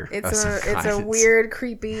monster. It's a weird,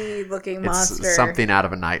 creepy looking monster. It's something out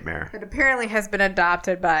of a nightmare. It apparently has been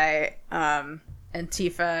adopted by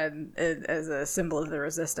Antifa as a symbol of the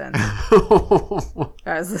resistance. I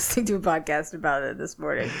was listening to a podcast about it this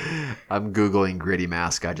morning. I'm Googling Gritty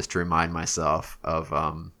mascot just to remind myself of.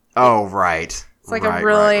 Oh, right. It's like a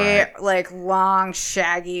really like long,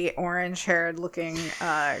 shaggy, orange-haired looking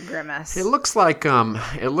Grimace. It looks like one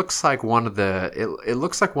of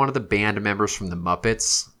the band members from the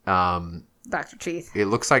Muppets. Dr. Teeth. It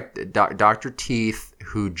looks like Dr. Teeth,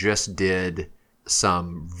 who just did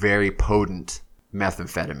some very potent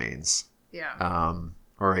methamphetamines. Yeah.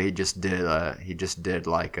 Or he just did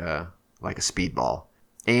like a speedball,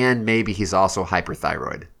 and maybe he's also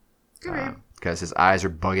hyperthyroid. Could be. Because his eyes are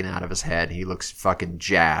bugging out of his head. He looks fucking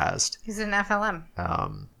jazzed. He's an FLM.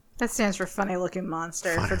 That stands for funny looking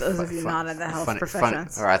monster. For those of you not in the health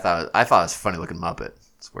professions. Or I thought it was funny looking Muppet.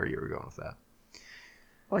 That's where you were going with that.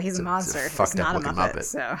 Well, he's a monster. He's not a Muppet.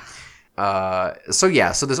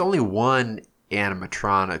 So there's only one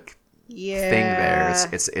animatronic thing there.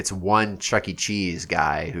 It's one Chuck E. Cheese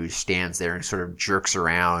guy who stands there and sort of jerks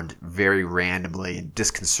around very randomly and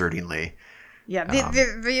disconcertingly. Yeah,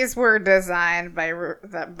 these were designed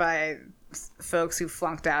by folks who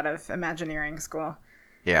flunked out of Imagineering school.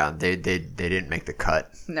 Yeah, they didn't make the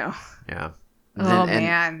cut. No. Yeah. Now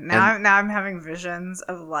I'm having visions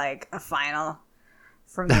of like a final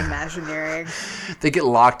from the Imagineering. They get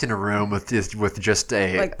locked in a room with just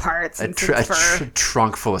a like parts and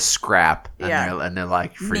trunk full of scrap, and they're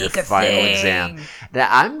like for Make your final exam. Now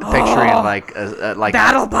I'm picturing like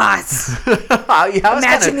battle bots.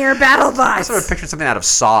 Imagineer battle bots. I sort of picturing something out of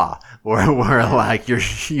Saw, where like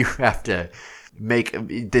you have to make.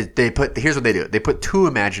 Here's what they do. They put two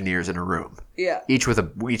Imagineers in a room. Yeah. Each with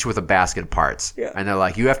a basket of parts. Yeah. And they're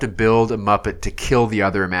like, you have to build a Muppet to kill the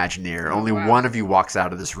other Imagineer. Only one of you walks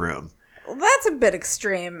out of this room. Well, that's a bit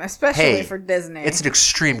extreme, especially for Disney. It's an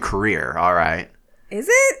extreme career, all right. Is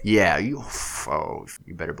it? Yeah. You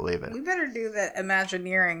better believe it. We better do the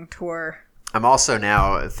Imagineering tour. I'm also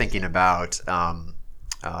now thinking about an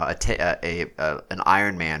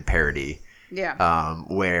Iron Man parody. Yeah.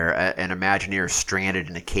 Where an Imagineer is stranded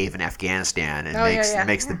in a cave in Afghanistan and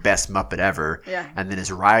makes the best Muppet ever. Yeah. And then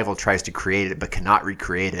his rival tries to create it but cannot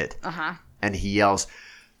recreate it. Uh-huh. And he yells,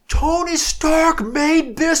 "Tony Stark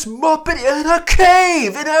made this Muppet in a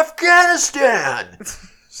cave in Afghanistan!"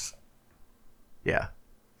 Yeah.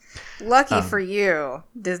 Lucky for you,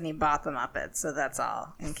 Disney bought the Muppets, so that's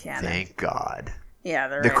all in canon. Thank God. Yeah.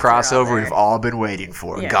 The crossover we've all been waiting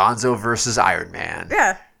for. Yeah. Gonzo versus Iron Man.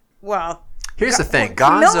 Yeah. Well... Here's the thing,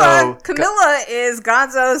 Gonzo... Camilla is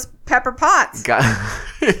Gonzo's Pepper Potts.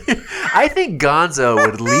 I think Gonzo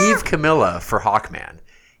would leave Camilla for Hawkman.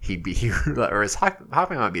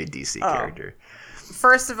 Hawkman might be a DC character.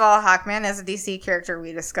 First of all, Hawkman is a DC character.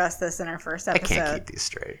 We discussed this in our first episode. I can't keep these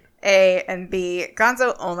straight. A and B,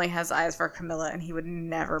 Gonzo only has eyes for Camilla, and he would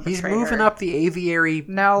never betray her. He's moving up the aviary.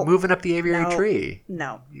 No. Moving up the aviary tree.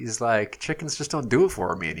 No. He's like, chickens just don't do it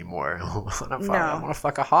for me anymore. I want to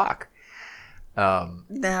fuck a hawk.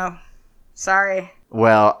 No. Sorry.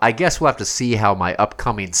 Well, I guess we'll have to see how my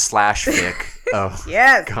upcoming slash fic of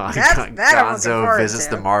Gonzo visits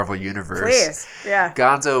the Marvel Universe. Please, yeah.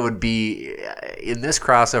 Gonzo would be in this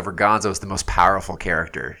crossover. Gonzo is the most powerful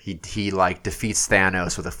character. He like defeats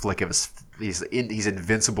Thanos with a flick of his. He's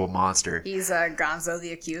invincible monster. He's Gonzo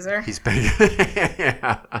the Accuser. He's been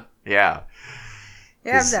yeah.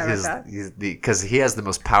 Yeah, I've never thought. Because he has the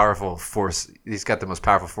most powerful force. He's got the most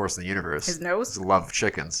powerful force in the universe. His nose? His love of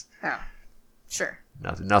chickens. Oh, sure.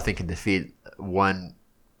 Nothing can defeat one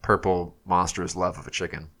purple monster's love of a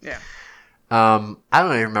chicken. Yeah. I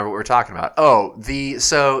don't even remember what we were talking about. Oh,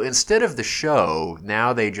 so instead of the show,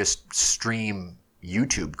 now they just stream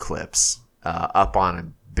YouTube clips up on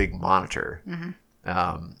a big monitor.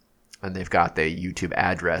 Mm-hmm. And they've got the YouTube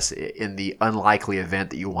address in the unlikely event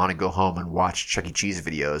that you want to go home and watch Chuck E. Cheese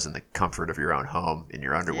videos in the comfort of your own home in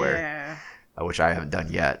your underwear, which I haven't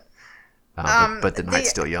done yet. But the night's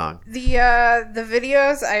still young. The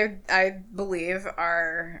videos I believe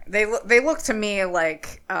are they look to me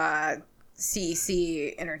like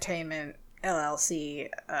CC Entertainment LLC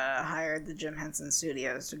hired the Jim Henson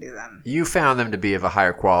Studios to do them. You found them to be of a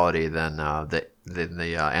higher quality than the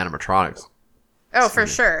animatronics. Oh, for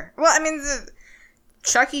sure. Well, I mean, the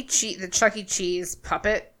Chuck E. Cheese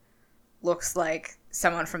puppet looks like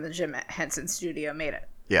someone from the Jim Henson studio made it.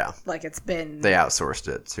 Yeah. Like it's been... They outsourced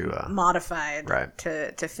it to... modified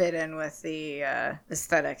to fit in with the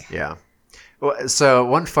aesthetic. Yeah. Well, so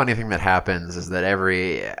one funny thing that happens is that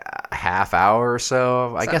every half hour or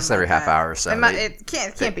so, I guess every half hour or so... It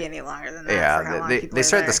can't be any longer than that. Yeah, they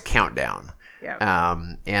start this countdown. Yeah.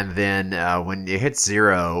 And then when you hit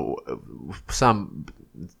 0, some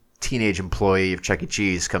teenage employee of Chuck E.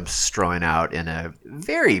 Cheese comes strolling out in a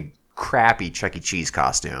very crappy Chuck E. Cheese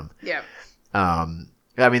costume. Yeah.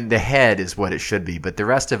 I mean, the head is what it should be, but the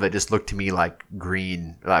rest of it just looked to me like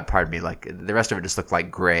green. Like the rest of it just looked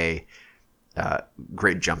like gray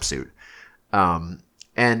jumpsuit.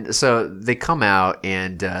 And so they come out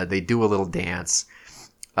and they do a little dance.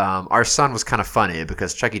 Our son was kind of funny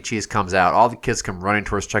because Chuck E. Cheese comes out. All the kids come running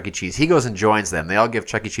towards Chuck E. Cheese. He goes and joins them. They all give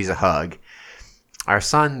Chuck E. Cheese a hug. Our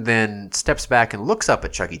son then steps back and looks up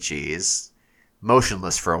at Chuck E. Cheese,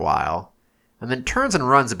 motionless for a while, and then turns and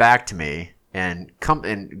runs back to me and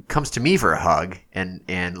comes to me for a hug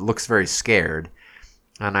and looks very scared.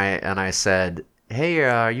 And I said, "Hey,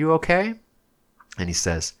 are you okay?" And he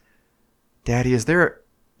says, "Daddy,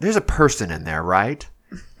 there's a person in there, right?"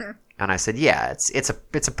 And I said, "Yeah, it's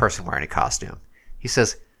a person wearing a costume." He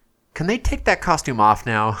says, "Can they take that costume off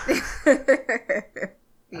now?"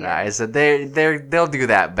 Yeah. I said they'll do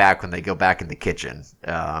that back when they go back in the kitchen,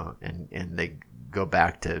 and they go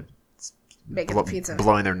back to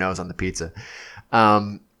blowing their nose on the pizza.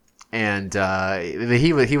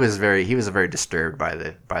 He was very disturbed by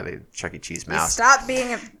the Chuck E. Cheese mouse. He stopped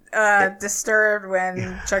being disturbed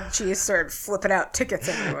when Chuck E. Cheese started flipping out tickets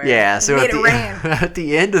everywhere. Yeah, so at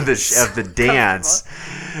the end of the dance,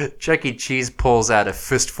 Chuck E. Cheese pulls out a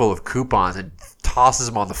fistful of coupons and tosses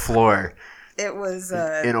them on the floor. It was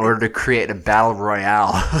in order to create a battle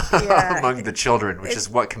royale among the children, which is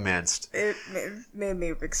what commenced. It made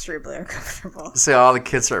me extremely uncomfortable. So all the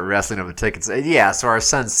kids start wrestling over tickets. Yeah, so our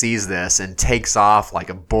son sees this and takes off like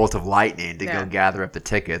a bolt of lightning to go gather up the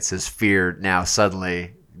tickets. His fear now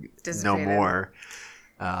suddenly dissipated. No more.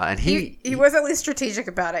 And he was at least strategic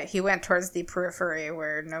about it. He went towards the periphery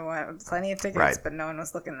where plenty of tickets, but no one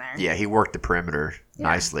was looking there. Yeah, he worked the perimeter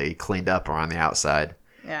nicely. He cleaned up around the outside.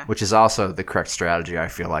 Yeah. Which is also the correct strategy, I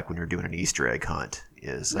feel like, when you're doing an Easter egg hunt,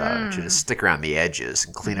 is to just stick around the edges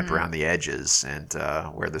and clean up around the edges and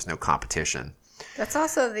where there's no competition. That's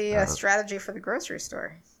also the strategy for the grocery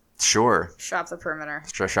store. Sure. Shop the perimeter.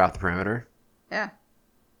 Shop the perimeter? Yeah.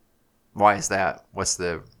 Why is that? What's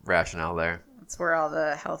the rationale there? That's where all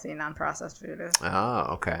the healthy, non-processed food is. Oh,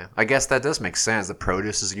 okay. I guess that does make sense. The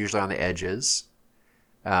produce is usually on the edges.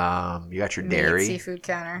 You got your dairy, seafood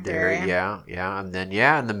counter, dairy, yeah, and then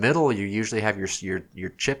in the middle you usually have your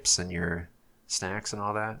chips and your snacks and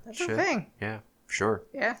all that. That's the thing. Yeah, sure.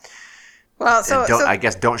 Yeah. Well, I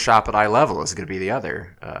guess don't shop at eye level is going to be the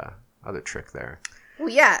other trick there. Well,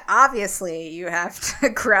 yeah, obviously you have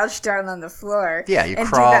to crouch down on the floor. Yeah, you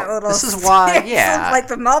crawl. Do that little this is why. Yeah, like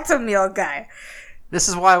the Multi-Meal guy. This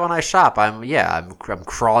is why when I shop, I'm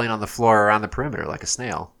crawling on the floor around the perimeter like a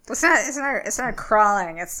snail. It's not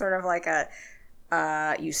crawling. It's sort of like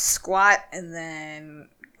you squat and then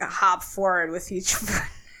hop forward with each foot.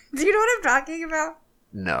 Do you know what I'm talking about?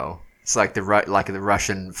 No, it's like the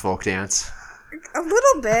Russian folk dance. A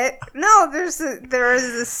little bit. No, there was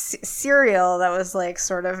this cereal that was like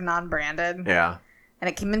sort of non-branded. Yeah, and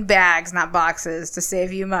it came in bags, not boxes, to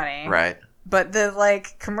save you money. Right. But the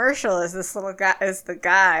commercial is this little guy the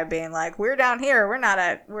guy being like, "We're down here. We're not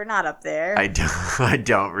up there." I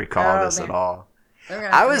don't recall this at all.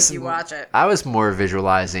 I was you watch it. I was more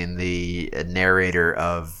visualizing the narrator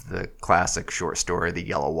of the classic short story, The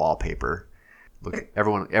Yellow Wallpaper. Look,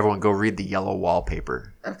 everyone, go read The Yellow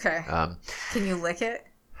Wallpaper. Okay. Can you lick it?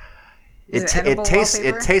 It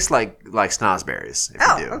tastes like snozzberries.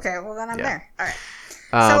 Okay. Well, then I'm there. All right.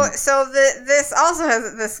 This also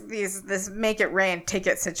has this make it rain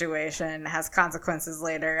ticket situation has consequences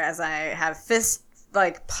later, as I have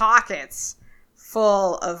pockets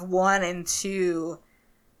full of 1 and 2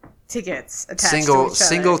 tickets attached to each other.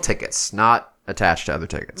 Single tickets, not attached to other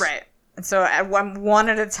tickets. Right. And so I'm one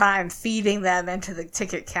at a time feeding them into the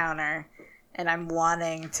ticket counter. And I'm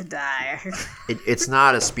wanting to die. It's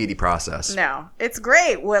not a speedy process. No, it's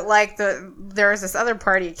great. There was this other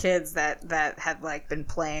party of kids that had been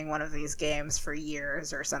playing one of these games for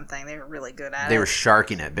years or something. They were really good at it. They were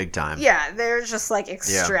sharking it big time. Yeah, they were just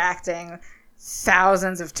extracting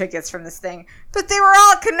thousands of tickets from this thing, but they were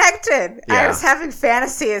all connected. Yeah. I was having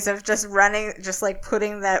fantasies of just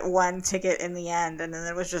putting that one ticket in the end, and then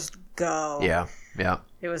it was just go. Yeah.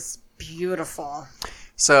 It was beautiful.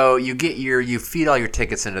 So you feed all your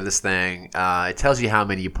tickets into this thing. It tells you how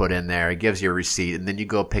many you put in there. It gives you a receipt, and then you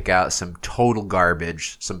go pick out some total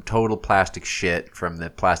garbage, some total plastic shit from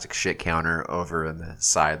the plastic shit counter over on the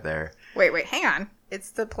side there. Wait, hang on.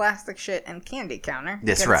 It's the plastic shit and candy counter.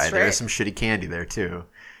 That's right. There's some shitty candy there too.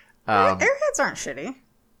 Airheads aren't shitty.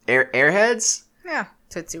 Airheads? Yeah,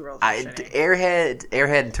 Tootsie Rolls are shitty.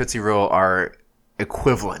 Airhead and Tootsie Roll are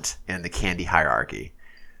equivalent in the candy hierarchy.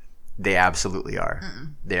 They absolutely are.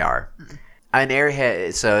 Mm-mm. They are. Mm-mm. An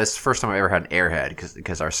Airhead. So it's the first time I ever had an Airhead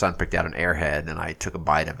because our son picked out an Airhead and I took a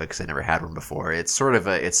bite of it because I never had one before. It's sort of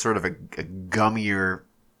a gummier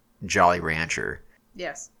Jolly Rancher.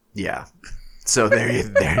 Yes. Yeah. So there.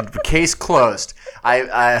 Case closed.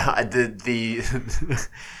 The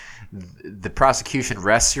prosecution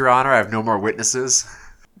rests, Your Honor. I have no more witnesses.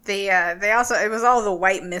 They also, it was all the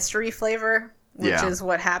white mystery flavor, which is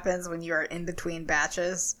what happens when you are in between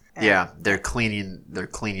batches. Yeah, they're cleaning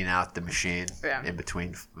out the machine in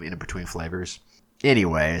between flavors.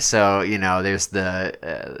 Anyway, so there's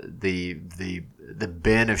the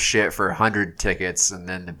bin of shit for 100 tickets, and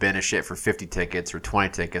then the bin of shit for 50 tickets or 20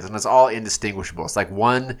 tickets, and it's all indistinguishable. It's like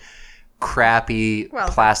one crappy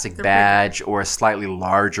plastic badge or a slightly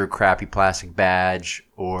larger crappy plastic badge,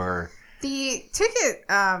 or The ticket,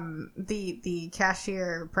 the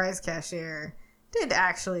prize cashier, did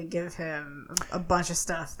actually give him a bunch of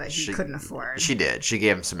stuff that he couldn't afford. She did. She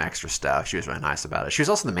gave him some extra stuff. She was really nice about it. She was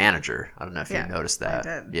also the manager. I don't know if you noticed that.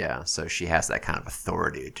 I did. Yeah, so she has that kind of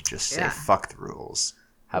authority to just say, fuck the rules.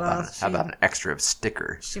 How about an extra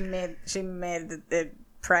sticker? She made the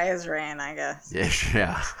prize ran, I guess.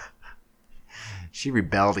 Yeah. She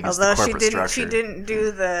rebelled against the corporate structure. She didn't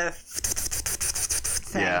do the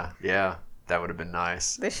thing. Yeah. That would have been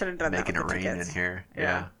nice. They should have done Making that with it rain in here.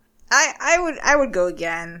 Yeah. I would go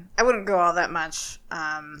again. I wouldn't go all that much.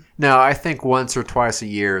 No, I think once or twice a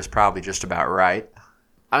year is probably just about right.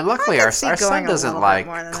 And luckily, our son doesn't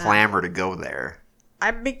clamor to go there.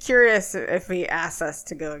 I'd be curious if he asks us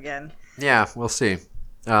to go again. Yeah, we'll see.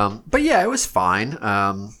 But yeah, it was fine.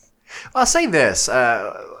 I'll say this.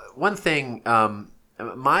 One thing,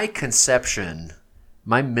 my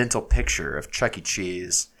mental picture of Chuck E.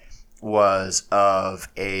 Cheese was of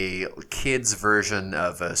a kid's version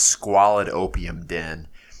of a squalid opium den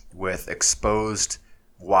with exposed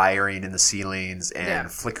wiring in the ceilings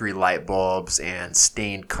and flickery light bulbs and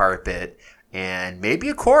stained carpet and maybe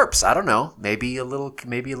a corpse. I don't know. Maybe a little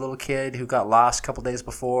kid who got lost a couple days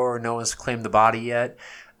before, or no one's claimed the body yet.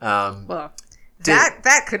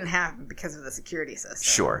 That couldn't happen because of the security system.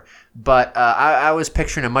 Sure. But I was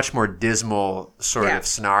picturing a much more dismal sort of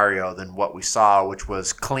scenario than what we saw, which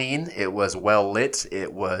was clean. It was well lit.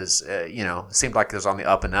 It was, seemed like it was on the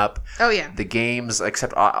up and up. Oh, yeah. The games,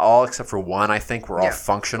 except for one, I think, were all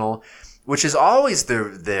functional, which is always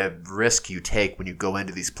the risk you take when you go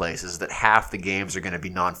into these places, that half the games are going to be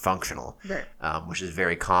non-functional, right. Which is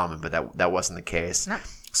very common, but that wasn't the case. No.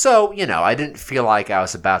 So, I didn't feel like I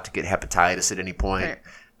was about to get hepatitis at any point.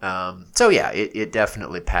 Right. It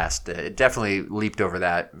definitely passed. It definitely leaped over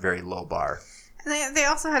that very low bar. And they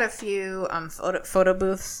also had a few photo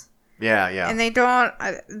booths. Yeah. And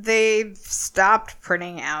they stopped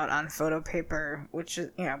printing out on photo paper, which is,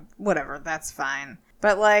 whatever, that's fine.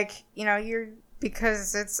 But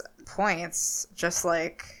because it's points, just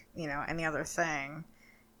like, any other thing.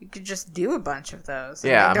 You could just do a bunch of those.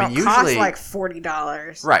 Yeah, they don't cost like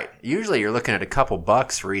 $40. Right. Usually you're looking at a couple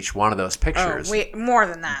bucks for each one of those pictures. Oh, wait, more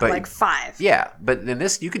than that, like 5. Yeah, but in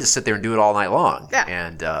this, you could just sit there and do it all night long. Yeah.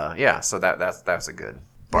 And so that's a good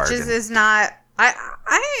bargain. Which is not. I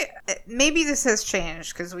maybe this has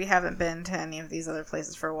changed because we haven't been to any of these other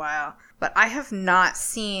places for a while, but I have not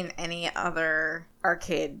seen any other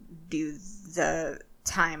arcade do the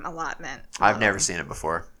time allotment. I've never seen it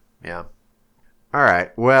before. Yeah. All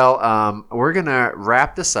right. Well, we're going to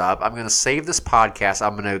wrap this up. I'm going to save this podcast.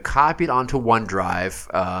 I'm going to copy it onto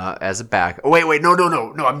OneDrive as a back. Oh, wait. No.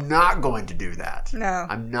 I'm not going to do that. No.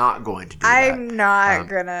 I'm not going to do that. I'm not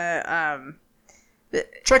going to...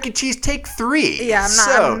 Chuck E. Cheese Take 3. Yeah,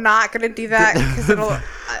 I'm not going to do that because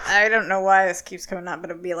I don't know why this keeps coming up, but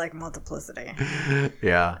it'll be like Multiplicity.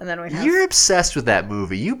 Yeah. And then You're obsessed with that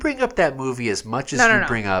movie. You bring up that movie as much as you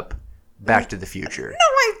bring up Back to the Future. No,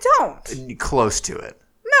 I don't. Close to it.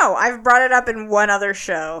 No, I've brought it up in one other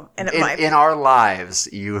show, and in our lives,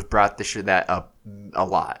 you have brought that up a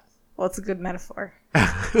lot. Well, it's a good metaphor.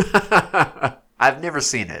 I've never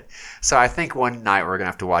seen it, so I think one night we're gonna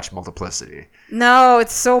have to watch Multiplicity. No,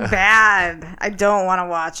 it's so bad. I don't want to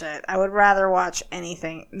watch it. I would rather watch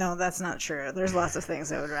anything. No, that's not true. There's lots of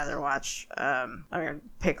things I would rather watch or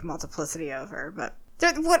pick Multiplicity over. But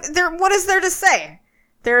what is there to say?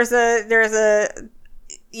 There's a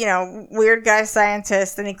weird guy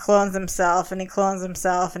scientist, and he clones himself, and he clones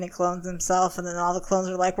himself, and he clones himself, and then all the clones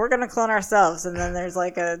are like, we're gonna clone ourselves, and then there's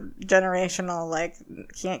like a generational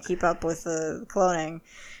can't keep up with the cloning,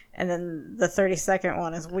 and then the 32nd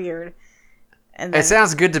one is weird. And then, it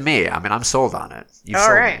sounds good to me. I mean, I'm sold on it. You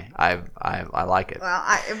sold me. I like it. Well,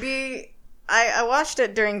 I watched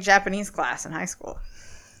it during Japanese class in high school.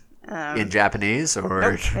 In Japanese or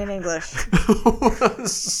nope, in English.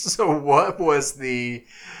 So what was the?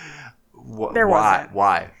 There wasn't.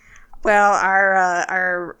 Why? Well,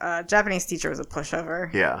 our Japanese teacher was a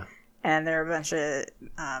pushover. Yeah. And there were a bunch of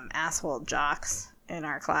asshole jocks in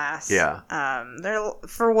our class. Yeah. There,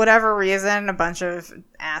 for whatever reason, a bunch of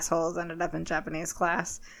assholes ended up in Japanese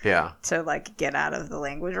class. Yeah. To get out of the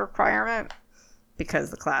language requirement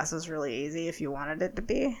because the class was really easy if you wanted it to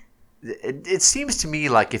be. It seems to me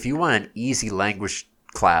like if you want an easy language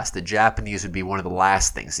class, the Japanese would be one of the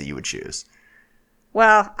last things that you would choose.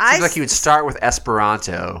 Well, seems like you would start with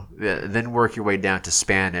Esperanto, then work your way down to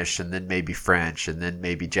Spanish, and then maybe French, and then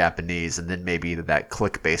maybe Japanese, and then maybe that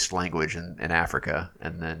click-based language in Africa,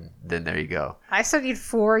 and then there you go. I studied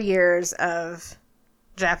 4 years of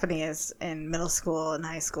Japanese in middle school and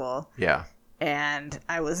high school. Yeah. and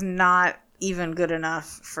I was not even good enough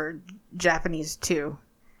for Japanese 2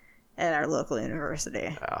 at our local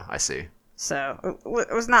university. Oh, I see. So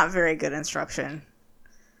it was not very good instruction.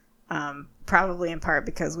 Probably in part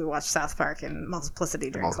because we watched South Park and Multiplicity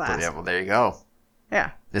during class. Yeah, well, there you go.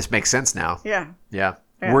 Yeah. This makes sense now. Yeah. Yeah.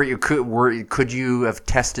 Could you have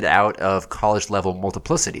tested out of college level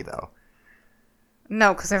Multiplicity though?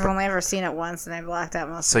 No, because I've only ever seen it once, and I blacked out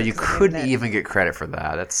most of it. So you couldn't even get credit for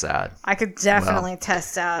that. That's sad. I could definitely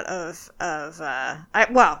test out I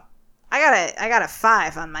got a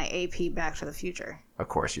 5 on my AP Back to the Future. Of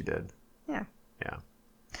course you did. Yeah. Yeah.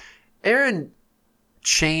 Erin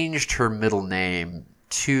changed her middle name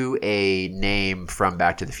to a name from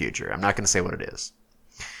Back to the Future. I'm not going to say what it is.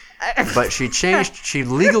 But she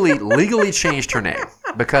legally changed her name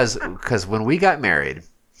because when we got married,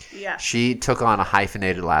 she took on a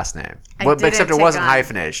hyphenated last name. Except it wasn't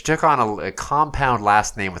hyphenated. She took on a compound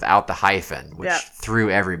last name without the hyphen, which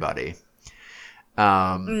threw everybody.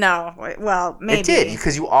 No, well, maybe. It did,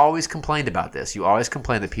 because you always complained about this. You always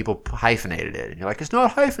complained that people hyphenated it. And you're like, it's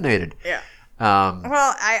not hyphenated. Yeah.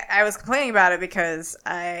 Well, I was complaining about it because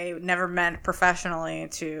I never meant professionally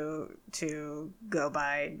to go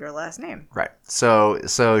by your last name. Right. So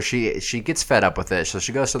she gets fed up with it. So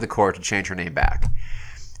she goes to the court to change her name back.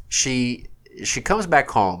 She comes back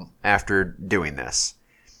home after doing this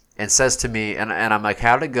and says to me, and I'm like,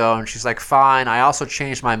 how'd it go? And she's like, fine. I also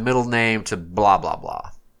changed my middle name to blah, blah,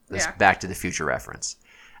 blah. This Back to the Future reference.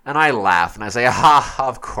 And I laugh and I say,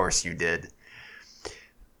 of course you did.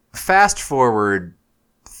 Fast forward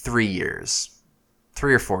 3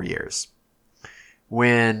 or 4 years,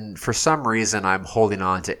 when for some reason I'm holding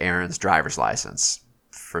on to Erin's driver's license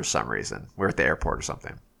for some reason. We're at the airport or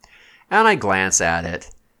something. And I glance at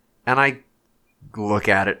it, and I look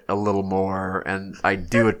at it a little more, and I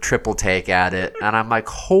do a triple take at it, and I'm like,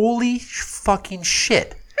 holy fucking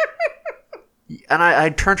shit. And I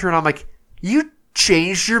turn to her and I'm like, you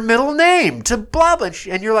changed your middle name to blah, blah.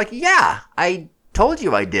 And you're like, yeah, I told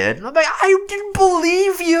you I did. And I'm like, I didn't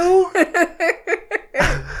believe you.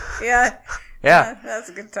 Yeah. That's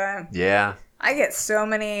a good time. Yeah. I get so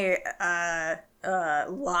many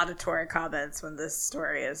laudatory comments when this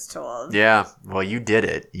story is told. Yeah. Well, you did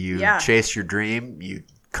it. You chased your dream. You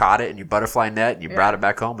caught it in your butterfly net, and you brought it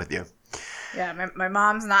back home with you. Yeah. My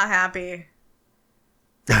mom's not happy.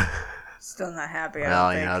 Still not happy.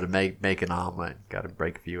 Well, to make an omelet, got to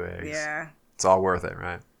break a few eggs. Yeah. It's all worth it,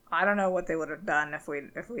 right? I don't know what they would have done if we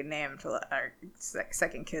named our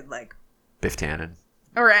second kid like Biff Tannen.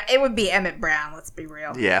 Or it would be Emmett Brown. Let's be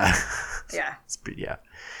real. Yeah. Yeah. Yeah.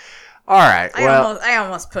 All right. I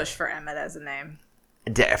almost pushed for Emmett as a name.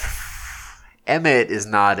 Emmett is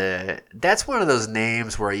not that's one of those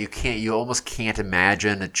names where you almost can't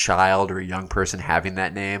imagine a child or a young person having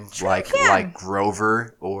that name, like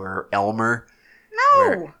Grover or Elmer.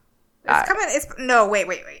 No.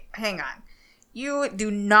 Wait. Hang on. You do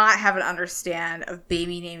not have an understand of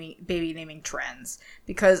baby naming trends,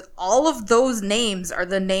 because all of those names are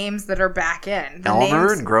the names that are back in.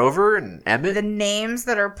 Elmer and Grover and Emmett. The names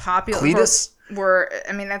that are popular. Cletus?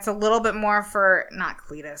 That's a little bit more for, not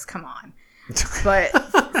Cletus, come on. But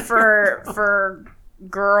for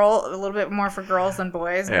a little bit more for girls than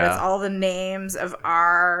boys. But it's all the names of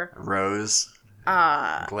our Rose,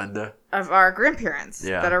 Glenda, of our grandparents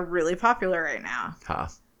that are really popular right now. Huh.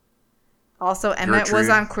 Also, Emmett was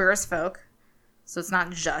on Queer as Folk, so it's not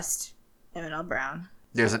just Emmett L. Brown.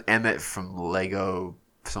 There's an Emmett from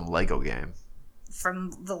some Lego game.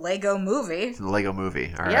 From the Lego movie. From the Lego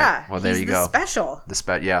movie. All right. Yeah. Well, there you go. Special.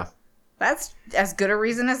 Yeah. That's as good a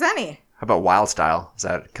reason as any. How about Wild Style? Is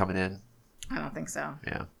that coming in? I don't think so.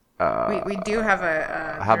 Yeah. We do have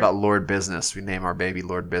a how about Lord Business? We name our baby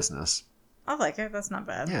Lord Business. I like it. That's not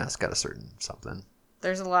bad. Yeah, it's got a certain something.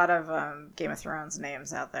 There's a lot of Game of Thrones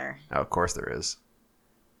names out there. Oh, of course there is.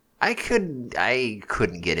 I couldn't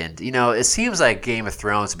get into. It seems like Game of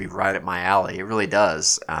Thrones would be right up my alley. It really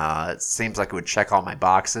does. It seems like it would check all my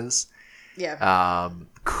boxes. Yeah.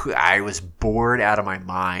 I was bored out of my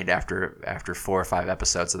mind after 4 or 5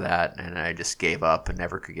 episodes of that, and I just gave up and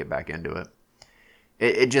never could get back into it.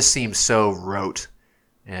 It just seems so rote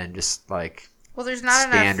and just like there's not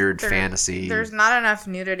standard fantasy. There's not enough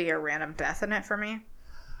nudity or random death in it for me.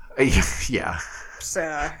 Yeah.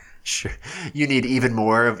 So sure, you need even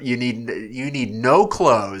more. You need no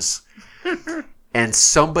clothes, and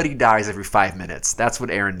somebody dies every 5 minutes. That's what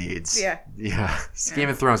Erin needs. Yeah. Game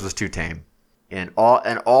of Thrones was too tame, and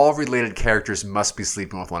all related characters must be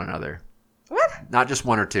sleeping with one another. What? Not just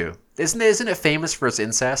 1 or 2. Isn't it famous for its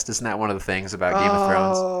incest? Isn't that one of the things about Game of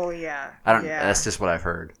Thrones? Oh, yeah. That's just what I've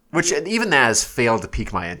heard. Which even that has failed to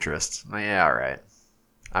pique my interest. Yeah, all right.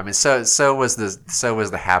 I mean, so was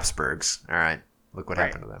the Habsburgs. All right. Look what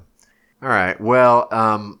happened to them. All right. Well,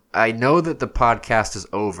 I know that the podcast is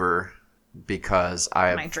over because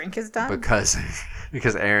my drink is done. Because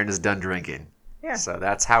Aaron is done drinking. Yeah. So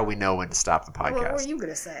that's how we know when to stop the podcast. What were you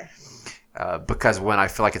gonna say? Because when I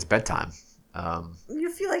feel like it's bedtime.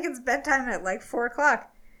 You feel like it's bedtime at like 4:00.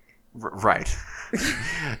 Right.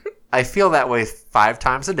 I feel that way 5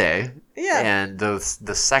 times a day. Yeah. And the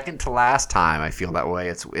second to last time I feel that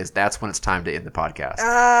way, that's when it's time to end the podcast.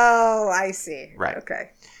 Oh, I see. Right. Okay.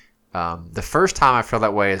 The first time I feel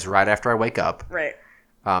that way is right after I wake up. Right.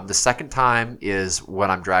 The second time is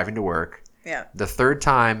when I'm driving to work. Yeah. The third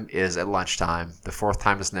time is at lunchtime. The fourth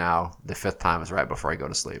time is now. The fifth time is right before I go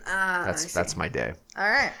to sleep. That's my day. All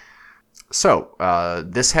right. So,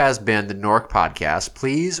 this has been the Nork Podcast.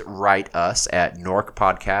 Please write us at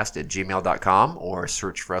norkpodcast@gmail.com or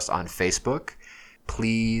search for us on Facebook.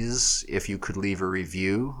 Please, if you could leave a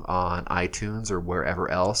review on iTunes or wherever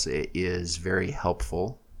else, it is very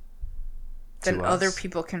helpful. Then other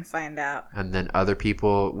people can find out. And then other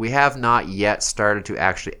people. We have not yet started to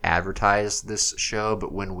actually advertise this show,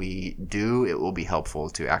 but when we do, it will be helpful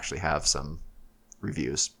to actually have some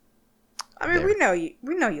reviews. I mean, we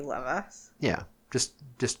know you love us. Yeah, just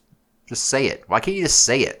say it. Why can't you just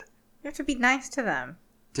say it? You have to be nice to them.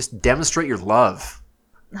 Just demonstrate your love.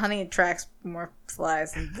 Honey attracts more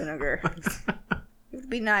flies than vinegar. You have to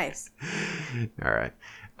be nice. All right.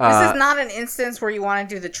 This is not an instance where you want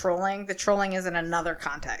to do the trolling. The trolling is in another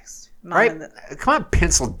context. Right? Come on,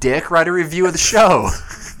 pencil dick. Write a review of the show.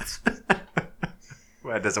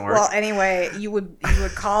 Well, it doesn't work. Well, anyway, you would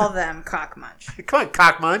call them cockmunch. Come on,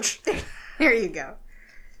 cockmunch. Here you go.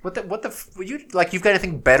 You've got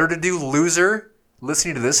anything better to do, loser?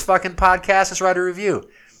 Listening to this fucking podcast? Just write a review.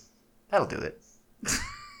 That'll do it.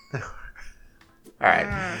 All right.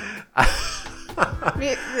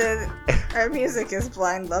 Our music is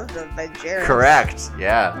Blind Love Them by Jairus. Correct.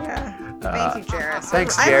 Yeah. Thank you, Jairus.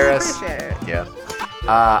 Thanks, Jairus. I appreciate it. Yeah.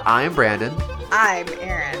 I'm Brandon. I'm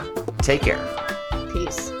Aaron. Take care.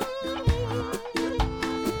 Peace.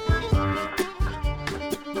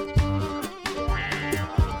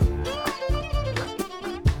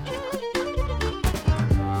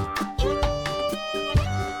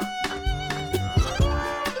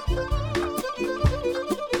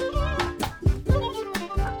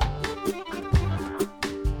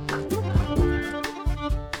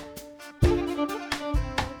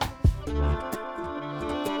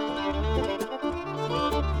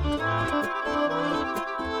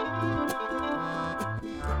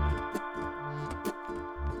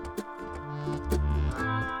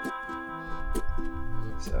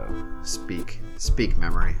 Speak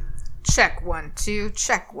memory. Check 1 2.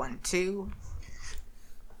 Check 1 2.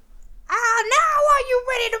 Now are you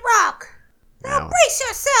ready to rock? Now brace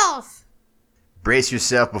yourself. Brace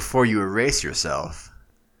yourself before you erase yourself.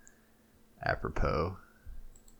 Apropos.